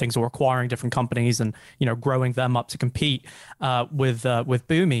out certain things or acquiring different companies and, growing them up to compete with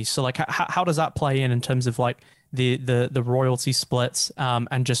Boomy. So like how does that play in terms of like the royalty splits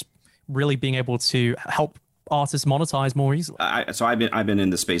and just really being able to help artists monetize more easily? So I've been in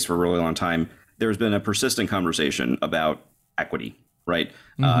this space for a really long time. There's been a persistent conversation about equity, right?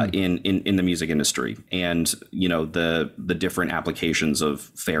 In the music industry, and the different applications of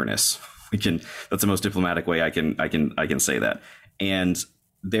fairness. That's the most diplomatic way I can say that. And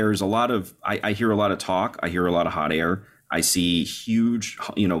there's a lot of I hear a lot of talk. I hear a lot of hot air. I see huge,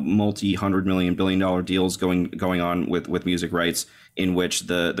 multi-$100 million, billion-dollar deals going on with music rights, in which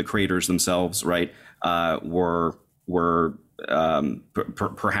the creators themselves, right, were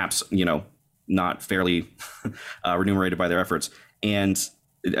perhaps not fairly remunerated by their efforts, and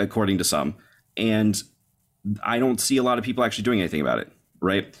according to some. And I don't see a lot of people actually doing anything about it,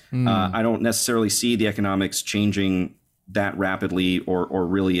 right? I don't necessarily see the economics changing that rapidly or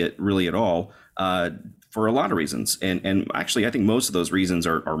really at all, for a lot of reasons. And actually, I think most of those reasons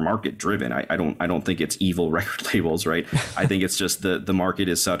are market driven. I don't think it's evil record labels, right? I think it's just the market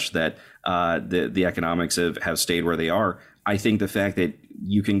is such that the economics have stayed where they are. I think the fact that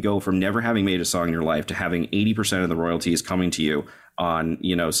you can go from never having made a song in your life to having 80% of the royalties coming to you on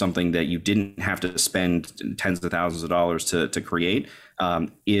something that you didn't have to spend tens of thousands of dollars to create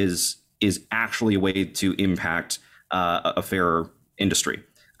is actually a way to impact a fairer industry.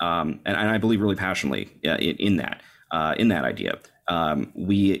 And I believe really passionately in that idea.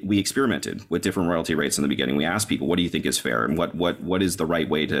 We experimented with different royalty rates in the beginning. We asked people, what do you think is fair, and what is the right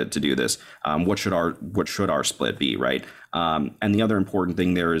way to do this? What should our split be, right? And the other important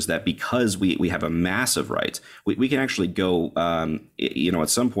thing there is that because we have a massive right, we can actually go, at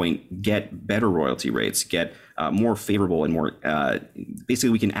some point get better royalty rates, get more favorable and more,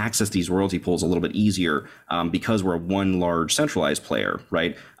 basically we can access these royalty pools a little bit easier because we're one large centralized player,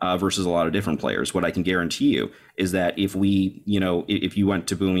 right? Versus a lot of different players. What I can guarantee you is that if if you went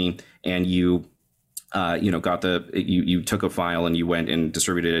to Boomy and you took a file and you went and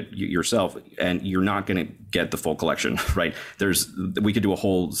distributed it yourself, and you're not going to get the full collection, right? We could do a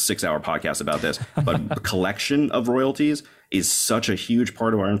whole 6-hour podcast about this, but the collection of royalties is such a huge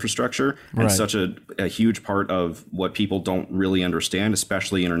part of our infrastructure and such a huge part of what people don't really understand,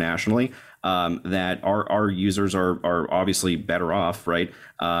 especially internationally, that our users are obviously better off, right?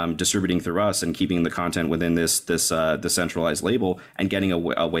 Distributing through us and keeping the content within this centralized label and getting a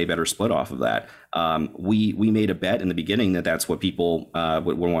way better split off of that. We made a bet in the beginning that that's what people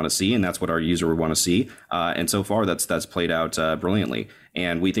would want to see, and that's what our user would want to see. And so far that's played out brilliantly.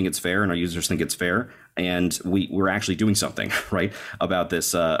 And we think it's fair, and our users think it's fair. And we're actually doing something, right, about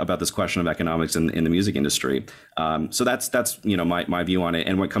this question of economics in the music industry. So that's my view on it.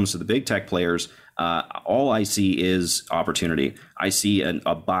 And when it comes to the big tech players, all I see is opportunity. I see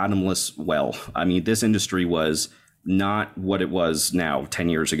a bottomless well. I mean, this industry was not what it was now 10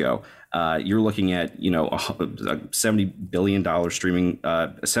 years ago. You're looking at a $70 billion streaming, a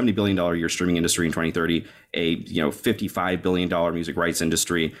 $70 billion a year streaming industry in 2030, a $55 billion music rights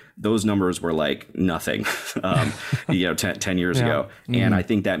industry. Those numbers were like nothing, 10 years ago. And I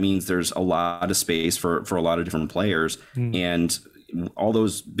think that means there's a lot of space for a lot of different players. And all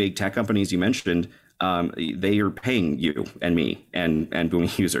those big tech companies you mentioned, they are paying you and me and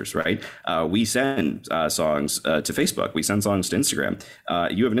Boomy users, right? We send songs to Facebook. We send songs to Instagram.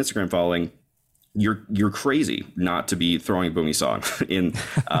 You have an Instagram following. You're crazy not to be throwing a Boomy song in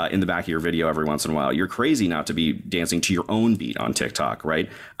the back of your video every once in a while. You're crazy not to be dancing to your own beat on TikTok, right?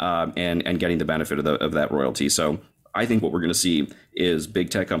 And getting the benefit of that royalty. So I think what we're going to see is big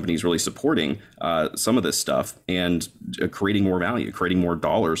tech companies really supporting some of this stuff and creating more value, creating more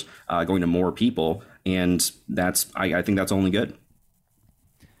dollars, going to more people. And I think that's only good.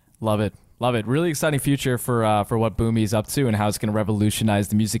 Love it. Love it. Really exciting future for what Boomy is up to and how it's going to revolutionize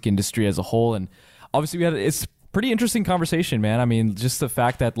the music industry as a whole. And obviously it's pretty interesting conversation, man. I mean, just the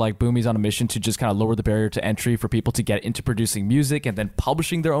fact that like Boomy's on a mission to just kind of lower the barrier to entry for people to get into producing music and then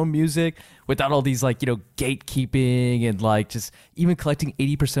publishing their own music without all these gatekeeping and like just even collecting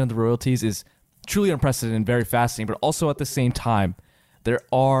 80% of the royalties is truly unprecedented and very fascinating. But also at the same time, there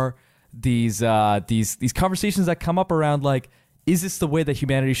are these conversations that come up around like, is this the way that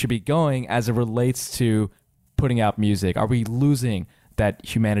humanity should be going as it relates to putting out music? Are we losing that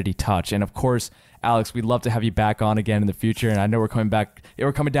humanity touch? And of course, Alex, we'd love to have you back on again in the future. And I know we're coming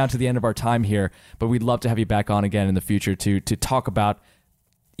down to the end of our time here, but we'd love to have you back on again in the future to talk about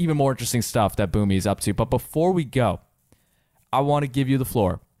even more interesting stuff that Boomy is up to. But before we go, I want to give you the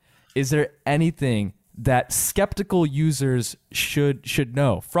floor. Is there anything that skeptical users should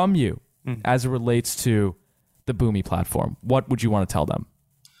know from you as it relates to the Boomy platform? What would you want to tell them?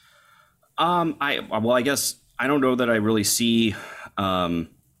 I guess I don't know that I really see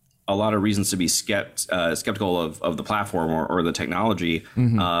a lot of reasons to be skeptical of the platform or the technology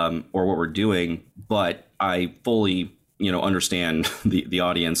or what we're doing, but I fully understand the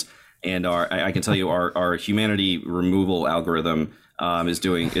audience, and I can tell you our humanity removal algorithm is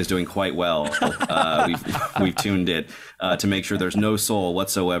doing quite well. We've tuned it to make sure there's no soul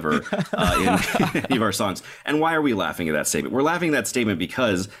whatsoever in any of our songs. And why are we laughing at that statement? We're laughing at that statement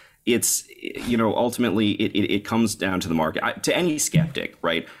because it's ultimately it comes down to the market, to any skeptic,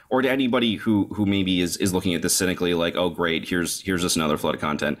 right, or to anybody who maybe is looking at this cynically, like, oh great, here's just another flood of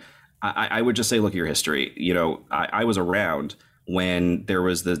content. I would just say, look at your history. I was around when there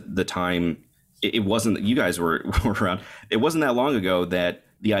was the time. It wasn't that you guys were around. It wasn't that long ago that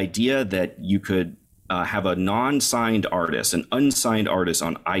the idea that you could have a non-signed artist, an unsigned artist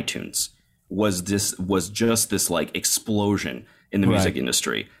on iTunes was just this like explosion in the music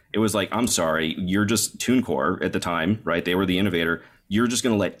industry. It was like, I'm sorry, you're just TuneCore at the time, right? They were the innovator. You're just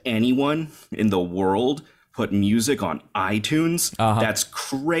going to let anyone in the world put music on iTunes? That's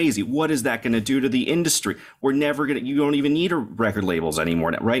crazy. What is that going to do to the industry? We're never going to, you don't even need record labels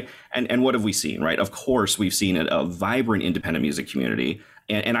anymore, right? And what have we seen, right? Of course, we've seen a vibrant independent music community.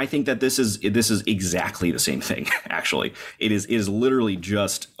 And I think that this is exactly the same thing, actually. It is literally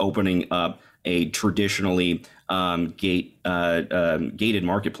just opening up a traditionally gated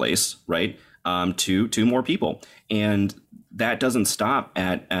marketplace, right? To more people. And that doesn't stop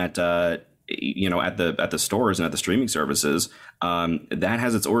at the stores and at the streaming services. That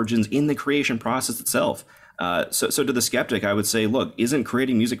has its origins in the creation process itself. So to the skeptic, I would say, look, isn't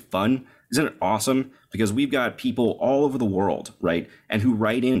creating music fun? Isn't it awesome? Because we've got people all over the world, right? And who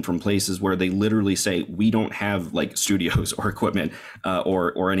write in from places where they literally say, we don't have like studios or equipment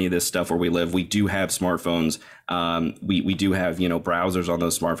or any of this stuff where we live. We do have smartphones. We do have, browsers on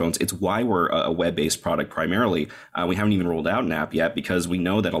those smartphones. It's why we're a web-based product primarily. We haven't even rolled out an app yet because we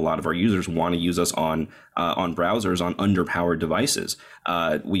know that a lot of our users want to use us on browsers, on underpowered devices.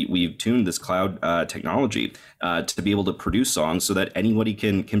 We've tuned this cloud technology to be able to produce songs so that anybody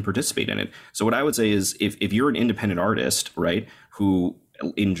can participate in it. So what I would say is, if you're an independent artist, right, who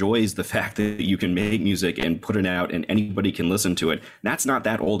enjoys the fact that you can make music and put it out and anybody can listen to it, that's not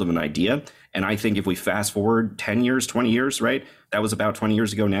that old of an idea. And I think if we fast forward 10 years, 20 years, right, that was about 20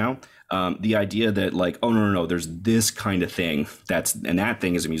 years ago now, the idea that like, oh, no, there's this kind of thing and that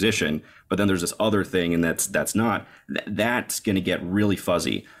thing is a musician, but then there's this other thing and that's not, that's going to get really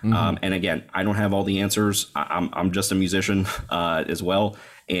fuzzy. And again, I don't have all the answers. I'm just a musician as well.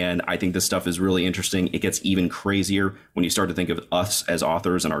 And I think this stuff is really interesting. It gets even crazier when you start to think of us as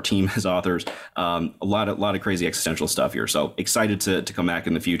authors and our team as authors. A lot of crazy existential stuff here. So excited to come back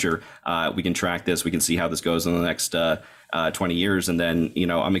in the future. We can track this. We can see how this goes in the next 20 years. And then,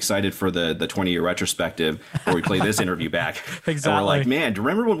 I'm excited for the 20-year retrospective where we play this interview back. Exactly. And we're like, man, do you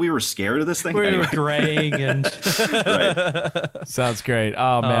remember when we were scared of this thing? We were graying and... Right. Sounds great.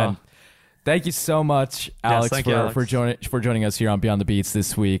 Oh, man. Thank you so much, Alex, Alex. for joining us here on Beyond the Beats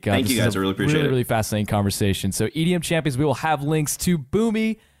this week. Thank you guys. I really appreciate it. Really fascinating conversation. So EDM Champions, we will have links to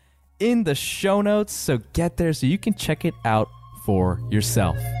Boomy in the show notes. So get there so you can check it out for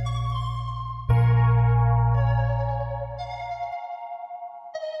yourself.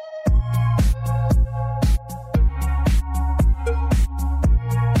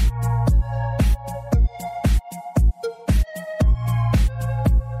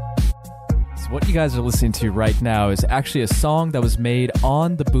 What you guys are listening to right now is actually a song that was made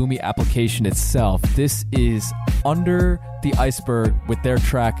on the Boomy application itself. This is Under the Iceberg with their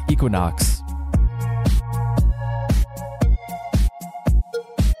track Equinox.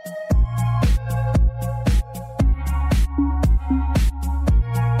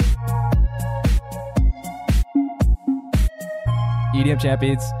 EDM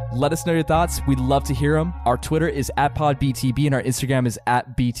Champions, let us know your thoughts. We'd love to hear them. Our Twitter is @PodBTB and our Instagram is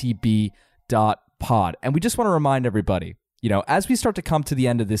 @BTB.pod. And we just want to remind everybody, as we start to come to the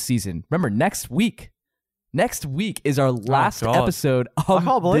end of this season, remember next week is our last episode of I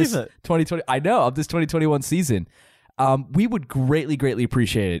can't believe this it. 2020. I know, of this 2021 season. We would greatly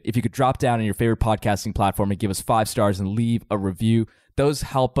appreciate it if you could drop down on your favorite podcasting platform and give us 5 stars and leave a review. Those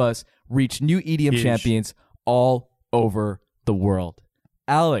help us reach new EDM champions all over the world.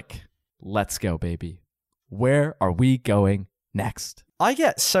 Alec, let's go, baby. Where are we going next? I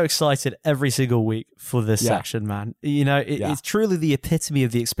get so excited every single week for this section, man. It's truly the epitome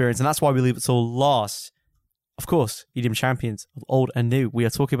of the experience, and that's why we leave it till last of course, EDM champions of old and new. We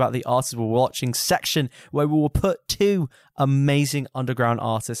are talking about the artists we're watching section where we will put 2 amazing underground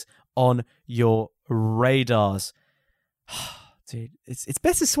artists on your radars. Dude, it's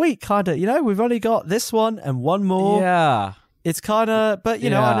bittersweet, kind of. You know, we've only got this one and one more. Yeah. It's kind of, but you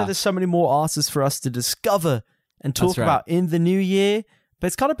know, I know there's so many more artists for us to discover and talk about in the new year. But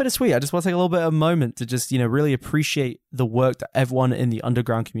it's kind of bittersweet. I just want to take a little bit of a moment to just, you know, really appreciate the work that everyone in the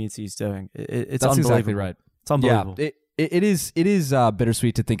underground community is doing. It's That's unbelievable. exactly right. It's unbelievable. Yeah, it is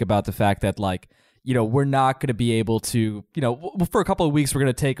bittersweet to think about the fact that, like, you know, we're not going to be able to, you know, for a couple of weeks, we're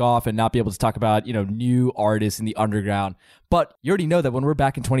going to take off and not be able to talk about, you know, new artists in the underground. But you already know that when we're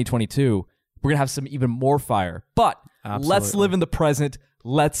back in 2022, we're going to have some even more fire. But let's live in the present.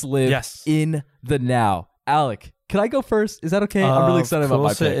 Let's live in the now. Alec, can I go first? Is that okay? I'm really excited about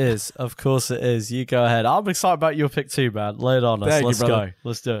my pick. Of course it is. You go ahead. I'm excited about your pick too, man. Lay it on us. Let's go.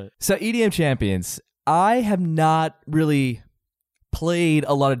 Let's do it. So EDM champions, I have not really played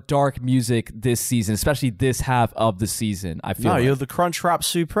a lot of dark music this season, especially this half of the season. I feel you're the Crunchwrap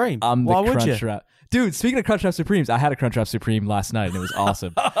Supreme. I'm the Crunchwrap. Dude, speaking of Crunchwrap Supremes, I had a Crunchwrap Supreme last night and it was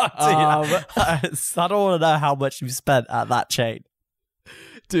awesome. I don't want to know how much you spent at that chain.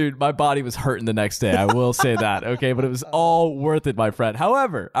 Dude, my body was hurting the next day. I will say that, okay? But it was all worth it, my friend.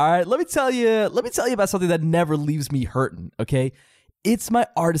 However, all right, let me tell you about something that never leaves me hurting, okay? It's my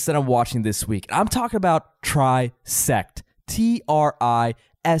artist that I'm watching this week. I'm talking about Trisekt. Trisekt,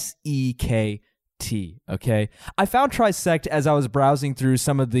 okay? I found Trisekt as I was browsing through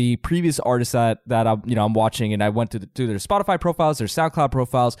some of the previous artists that I'm watching, and I went through their Spotify profiles, their SoundCloud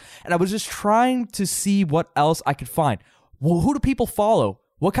profiles, and I was just trying to see what else I could find. Well, who do people follow?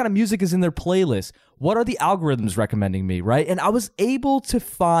 What kind of music is in their playlist? What are the algorithms recommending me, right? And I was able to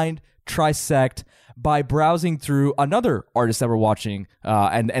find Trisekt by browsing through another artist that we're watching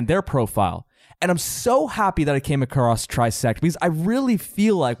and their profile. And I'm so happy that I came across Trisekt because I really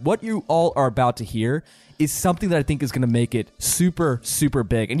feel like what you all are about to hear is something that I think is going to make it super, super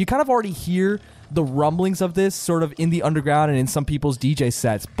big. And you kind of already hear the rumblings of this sort of in the underground and in some people's DJ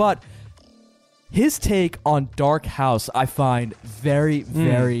sets. But his take on Dark House, I find very,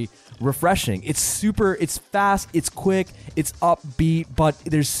 very refreshing. It's fast, it's quick, it's upbeat, but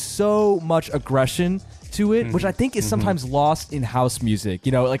there's so much aggression to it, which I think is sometimes lost in house music.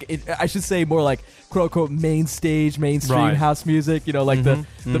 You know, like I should say more like quote unquote mainstream house music. You know, like the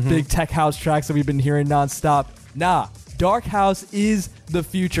big tech house tracks that we've been hearing nonstop. Nah, Dark House is the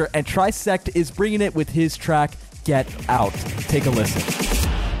future, and Trisekt is bringing it with his track Get Out. Take a listen.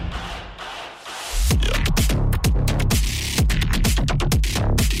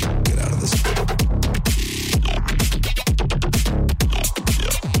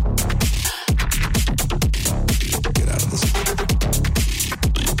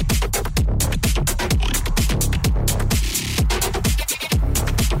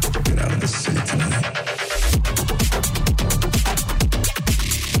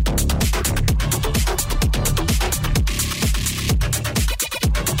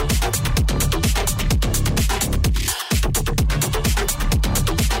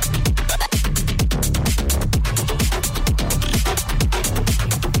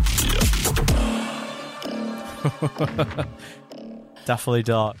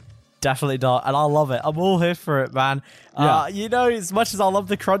 Definitely dark, and I love it. I'm all here for it, man. Yeah. You know, as much as I love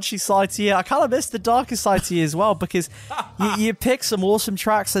the crunchy side to you, I kind of miss the darker side to you as well, because you pick some awesome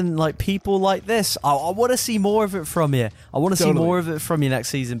tracks and like people like this. I want to see more of it from you. I want to see more of it from you next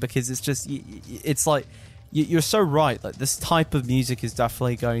season, because it's just, it's like, you're so right. Like, this type of music is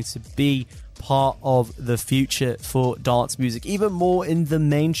definitely going to be part of the future for dance music, even more in the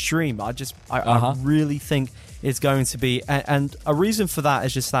mainstream. I really think it's going to be, and a reason for that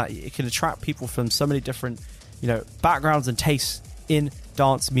is just that it can attract people from so many different, you know, backgrounds and tastes in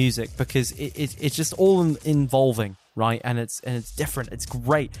dance music, because it's just all involving, right? And it's different. It's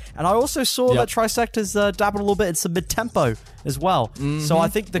great. And I also saw that Trisekt has dabbled a little bit in some mid-tempo as well. So I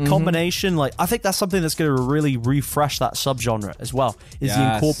think the combination, like, I think that's something that's going to really refresh that subgenre as well, is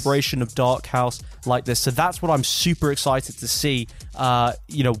the incorporation of dark house like this. So that's what I'm super excited to see,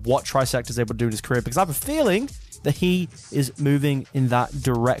 you know, what Trisekt is able to do in his career, because I have a feeling that he is moving in that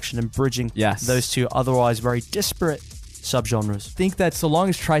direction and bridging those two otherwise very disparate subgenres. I think that so long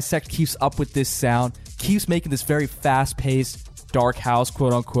as Trisekt keeps up with this sound, keeps making this very fast-paced dark house,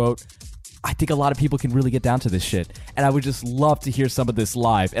 quote-unquote, I think a lot of people can really get down to this shit. And I would just love to hear some of this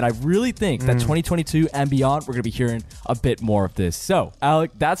live. And I really think that 2022 and beyond, we're going to be hearing a bit more of this. So, Alec,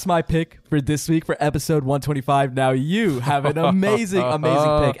 that's my pick for this week for episode 125. Now you have an amazing,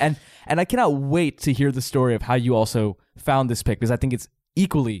 amazing pick. And I cannot wait to hear the story of how you also found this pick, because I think it's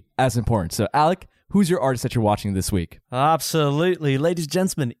equally as important. So, Alec, who's your artist that you're watching this week? Absolutely. Ladies and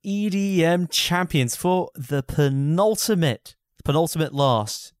gentlemen, EDM champions for the penultimate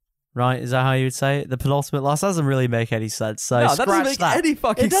last. Right? Is that how you would say it? The penultimate last? That doesn't really make any sense. So No, that doesn't make any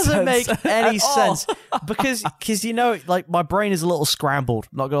fucking sense. It doesn't make any at all. sense. Because, you know, like, my brain is a little scrambled,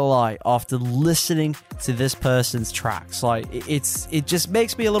 not gonna lie, after listening to this person's tracks. Like, it just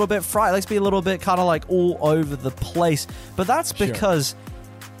makes me a little bit frightened. It makes me a little bit kind of like all over the place. But that's because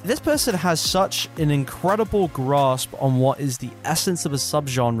this person has such an incredible grasp on what is the essence of a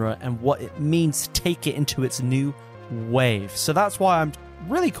subgenre and what it means to take it into its new wave. So that's why I'm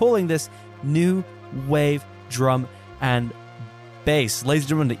really calling this new wave drum and bass. Ladies and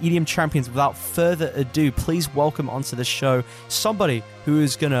gentlemen, the EDM champions, without further ado, please welcome onto the show somebody who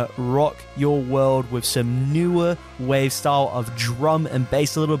is going to rock your world with some newer wave style of drum and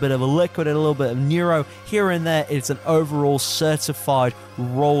bass, a little bit of a liquid, a little bit of neuro here and there. It's an overall certified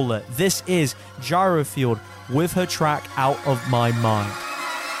roller. This is Gyrofield with her track Out of My Mind.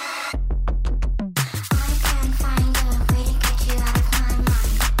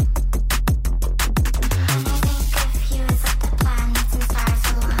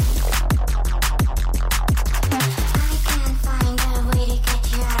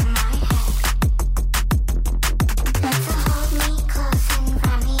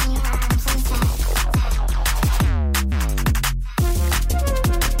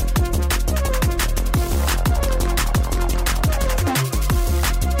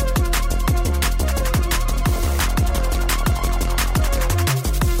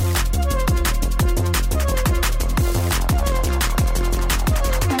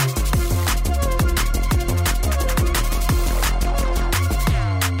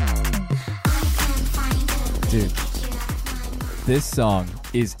 Dude, this song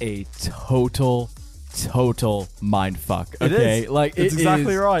is a total mindfuck. Okay, It is. like That's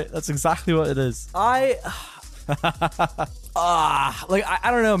exactly is, right. That's exactly what it is. I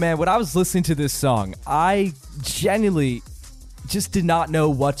don't know, man. When I was listening to this song, I genuinely just did not know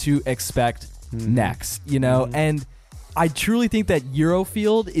what to expect next, you know? And I truly think that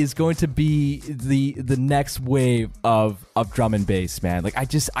Eurofield is going to be the next wave of drum and bass, man. Like I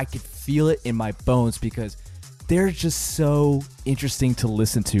could feel it in my bones because they're just so interesting to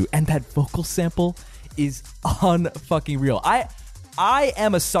listen to, and that vocal sample is unfucking real. I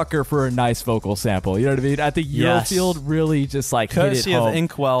am a sucker for a nice vocal sample. You know what I mean? I think Yes. Eurofield really just like Courtesy hit it of home.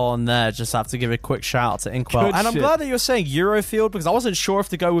 Inkwell on there. Just have to give a quick shout out to Inkwell. Good And I'm shit. glad that you're saying Eurofield because I wasn't sure if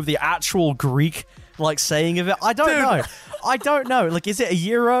to go with the actual Greek like saying of it. I don't know. I don't know. Like, is it a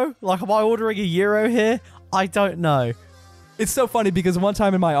euro? Like, am I ordering a euro here? I don't know. It's so funny because one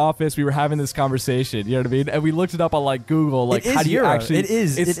time in my office we were having this conversation, you know what I mean? And we looked it up on like Google, like It is how do you euro. actually It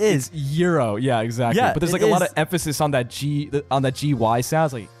is. It's euro. Yeah, exactly. Yeah, but there's like it a lot is. of emphasis on that GY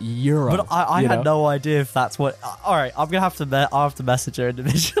sounds like euro. But I you had know? no idea if that's what. All right, I'm gonna have to. I'll have to message her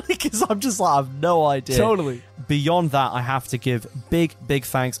individually because I'm just like I have no idea. Totally. Beyond that, I have to give big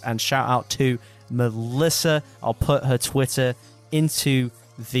thanks and shout out to Melissa. I'll put her Twitter into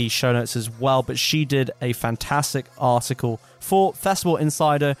the show notes as well, but she did a fantastic article for Festival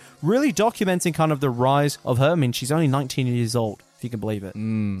Insider, really documenting kind of the rise of her. I mean, she's only 19 years old, if you can believe it.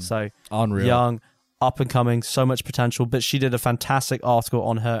 So Unreal. young, up and coming, so much potential. But she did a fantastic article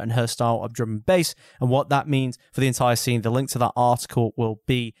on her and her style of drum and bass and what that means for the entire scene. The link to that article will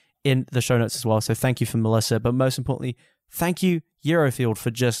be in the show notes as well. So thank you for Melissa. But most importantly, thank you, Eurofield, for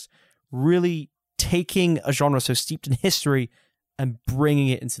just really taking a genre so steeped in history and bringing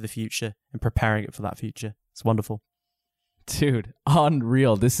it into the future and preparing it for that future. It's wonderful. Dude,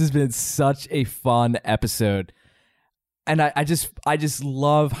 unreal. This has been such a fun episode. And I just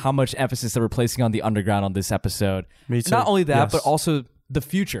love how much emphasis that we're placing on the underground on this episode. Me too. Not only that, Yes. but also the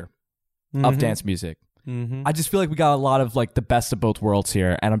future Mm-hmm. of dance music. I just feel like we got a lot of like the best of both worlds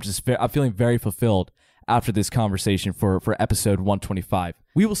here, and I'm feeling very fulfilled after this conversation for episode 125.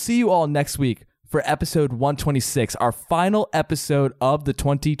 We will see you all next week for episode 126, our final episode of the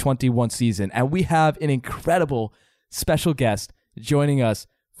 2021 season, and we have an incredible special guest joining us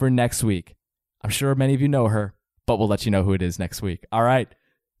for next week. I'm sure many of you know her, but we'll let you know who it is next week. All right.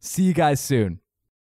 See you guys soon.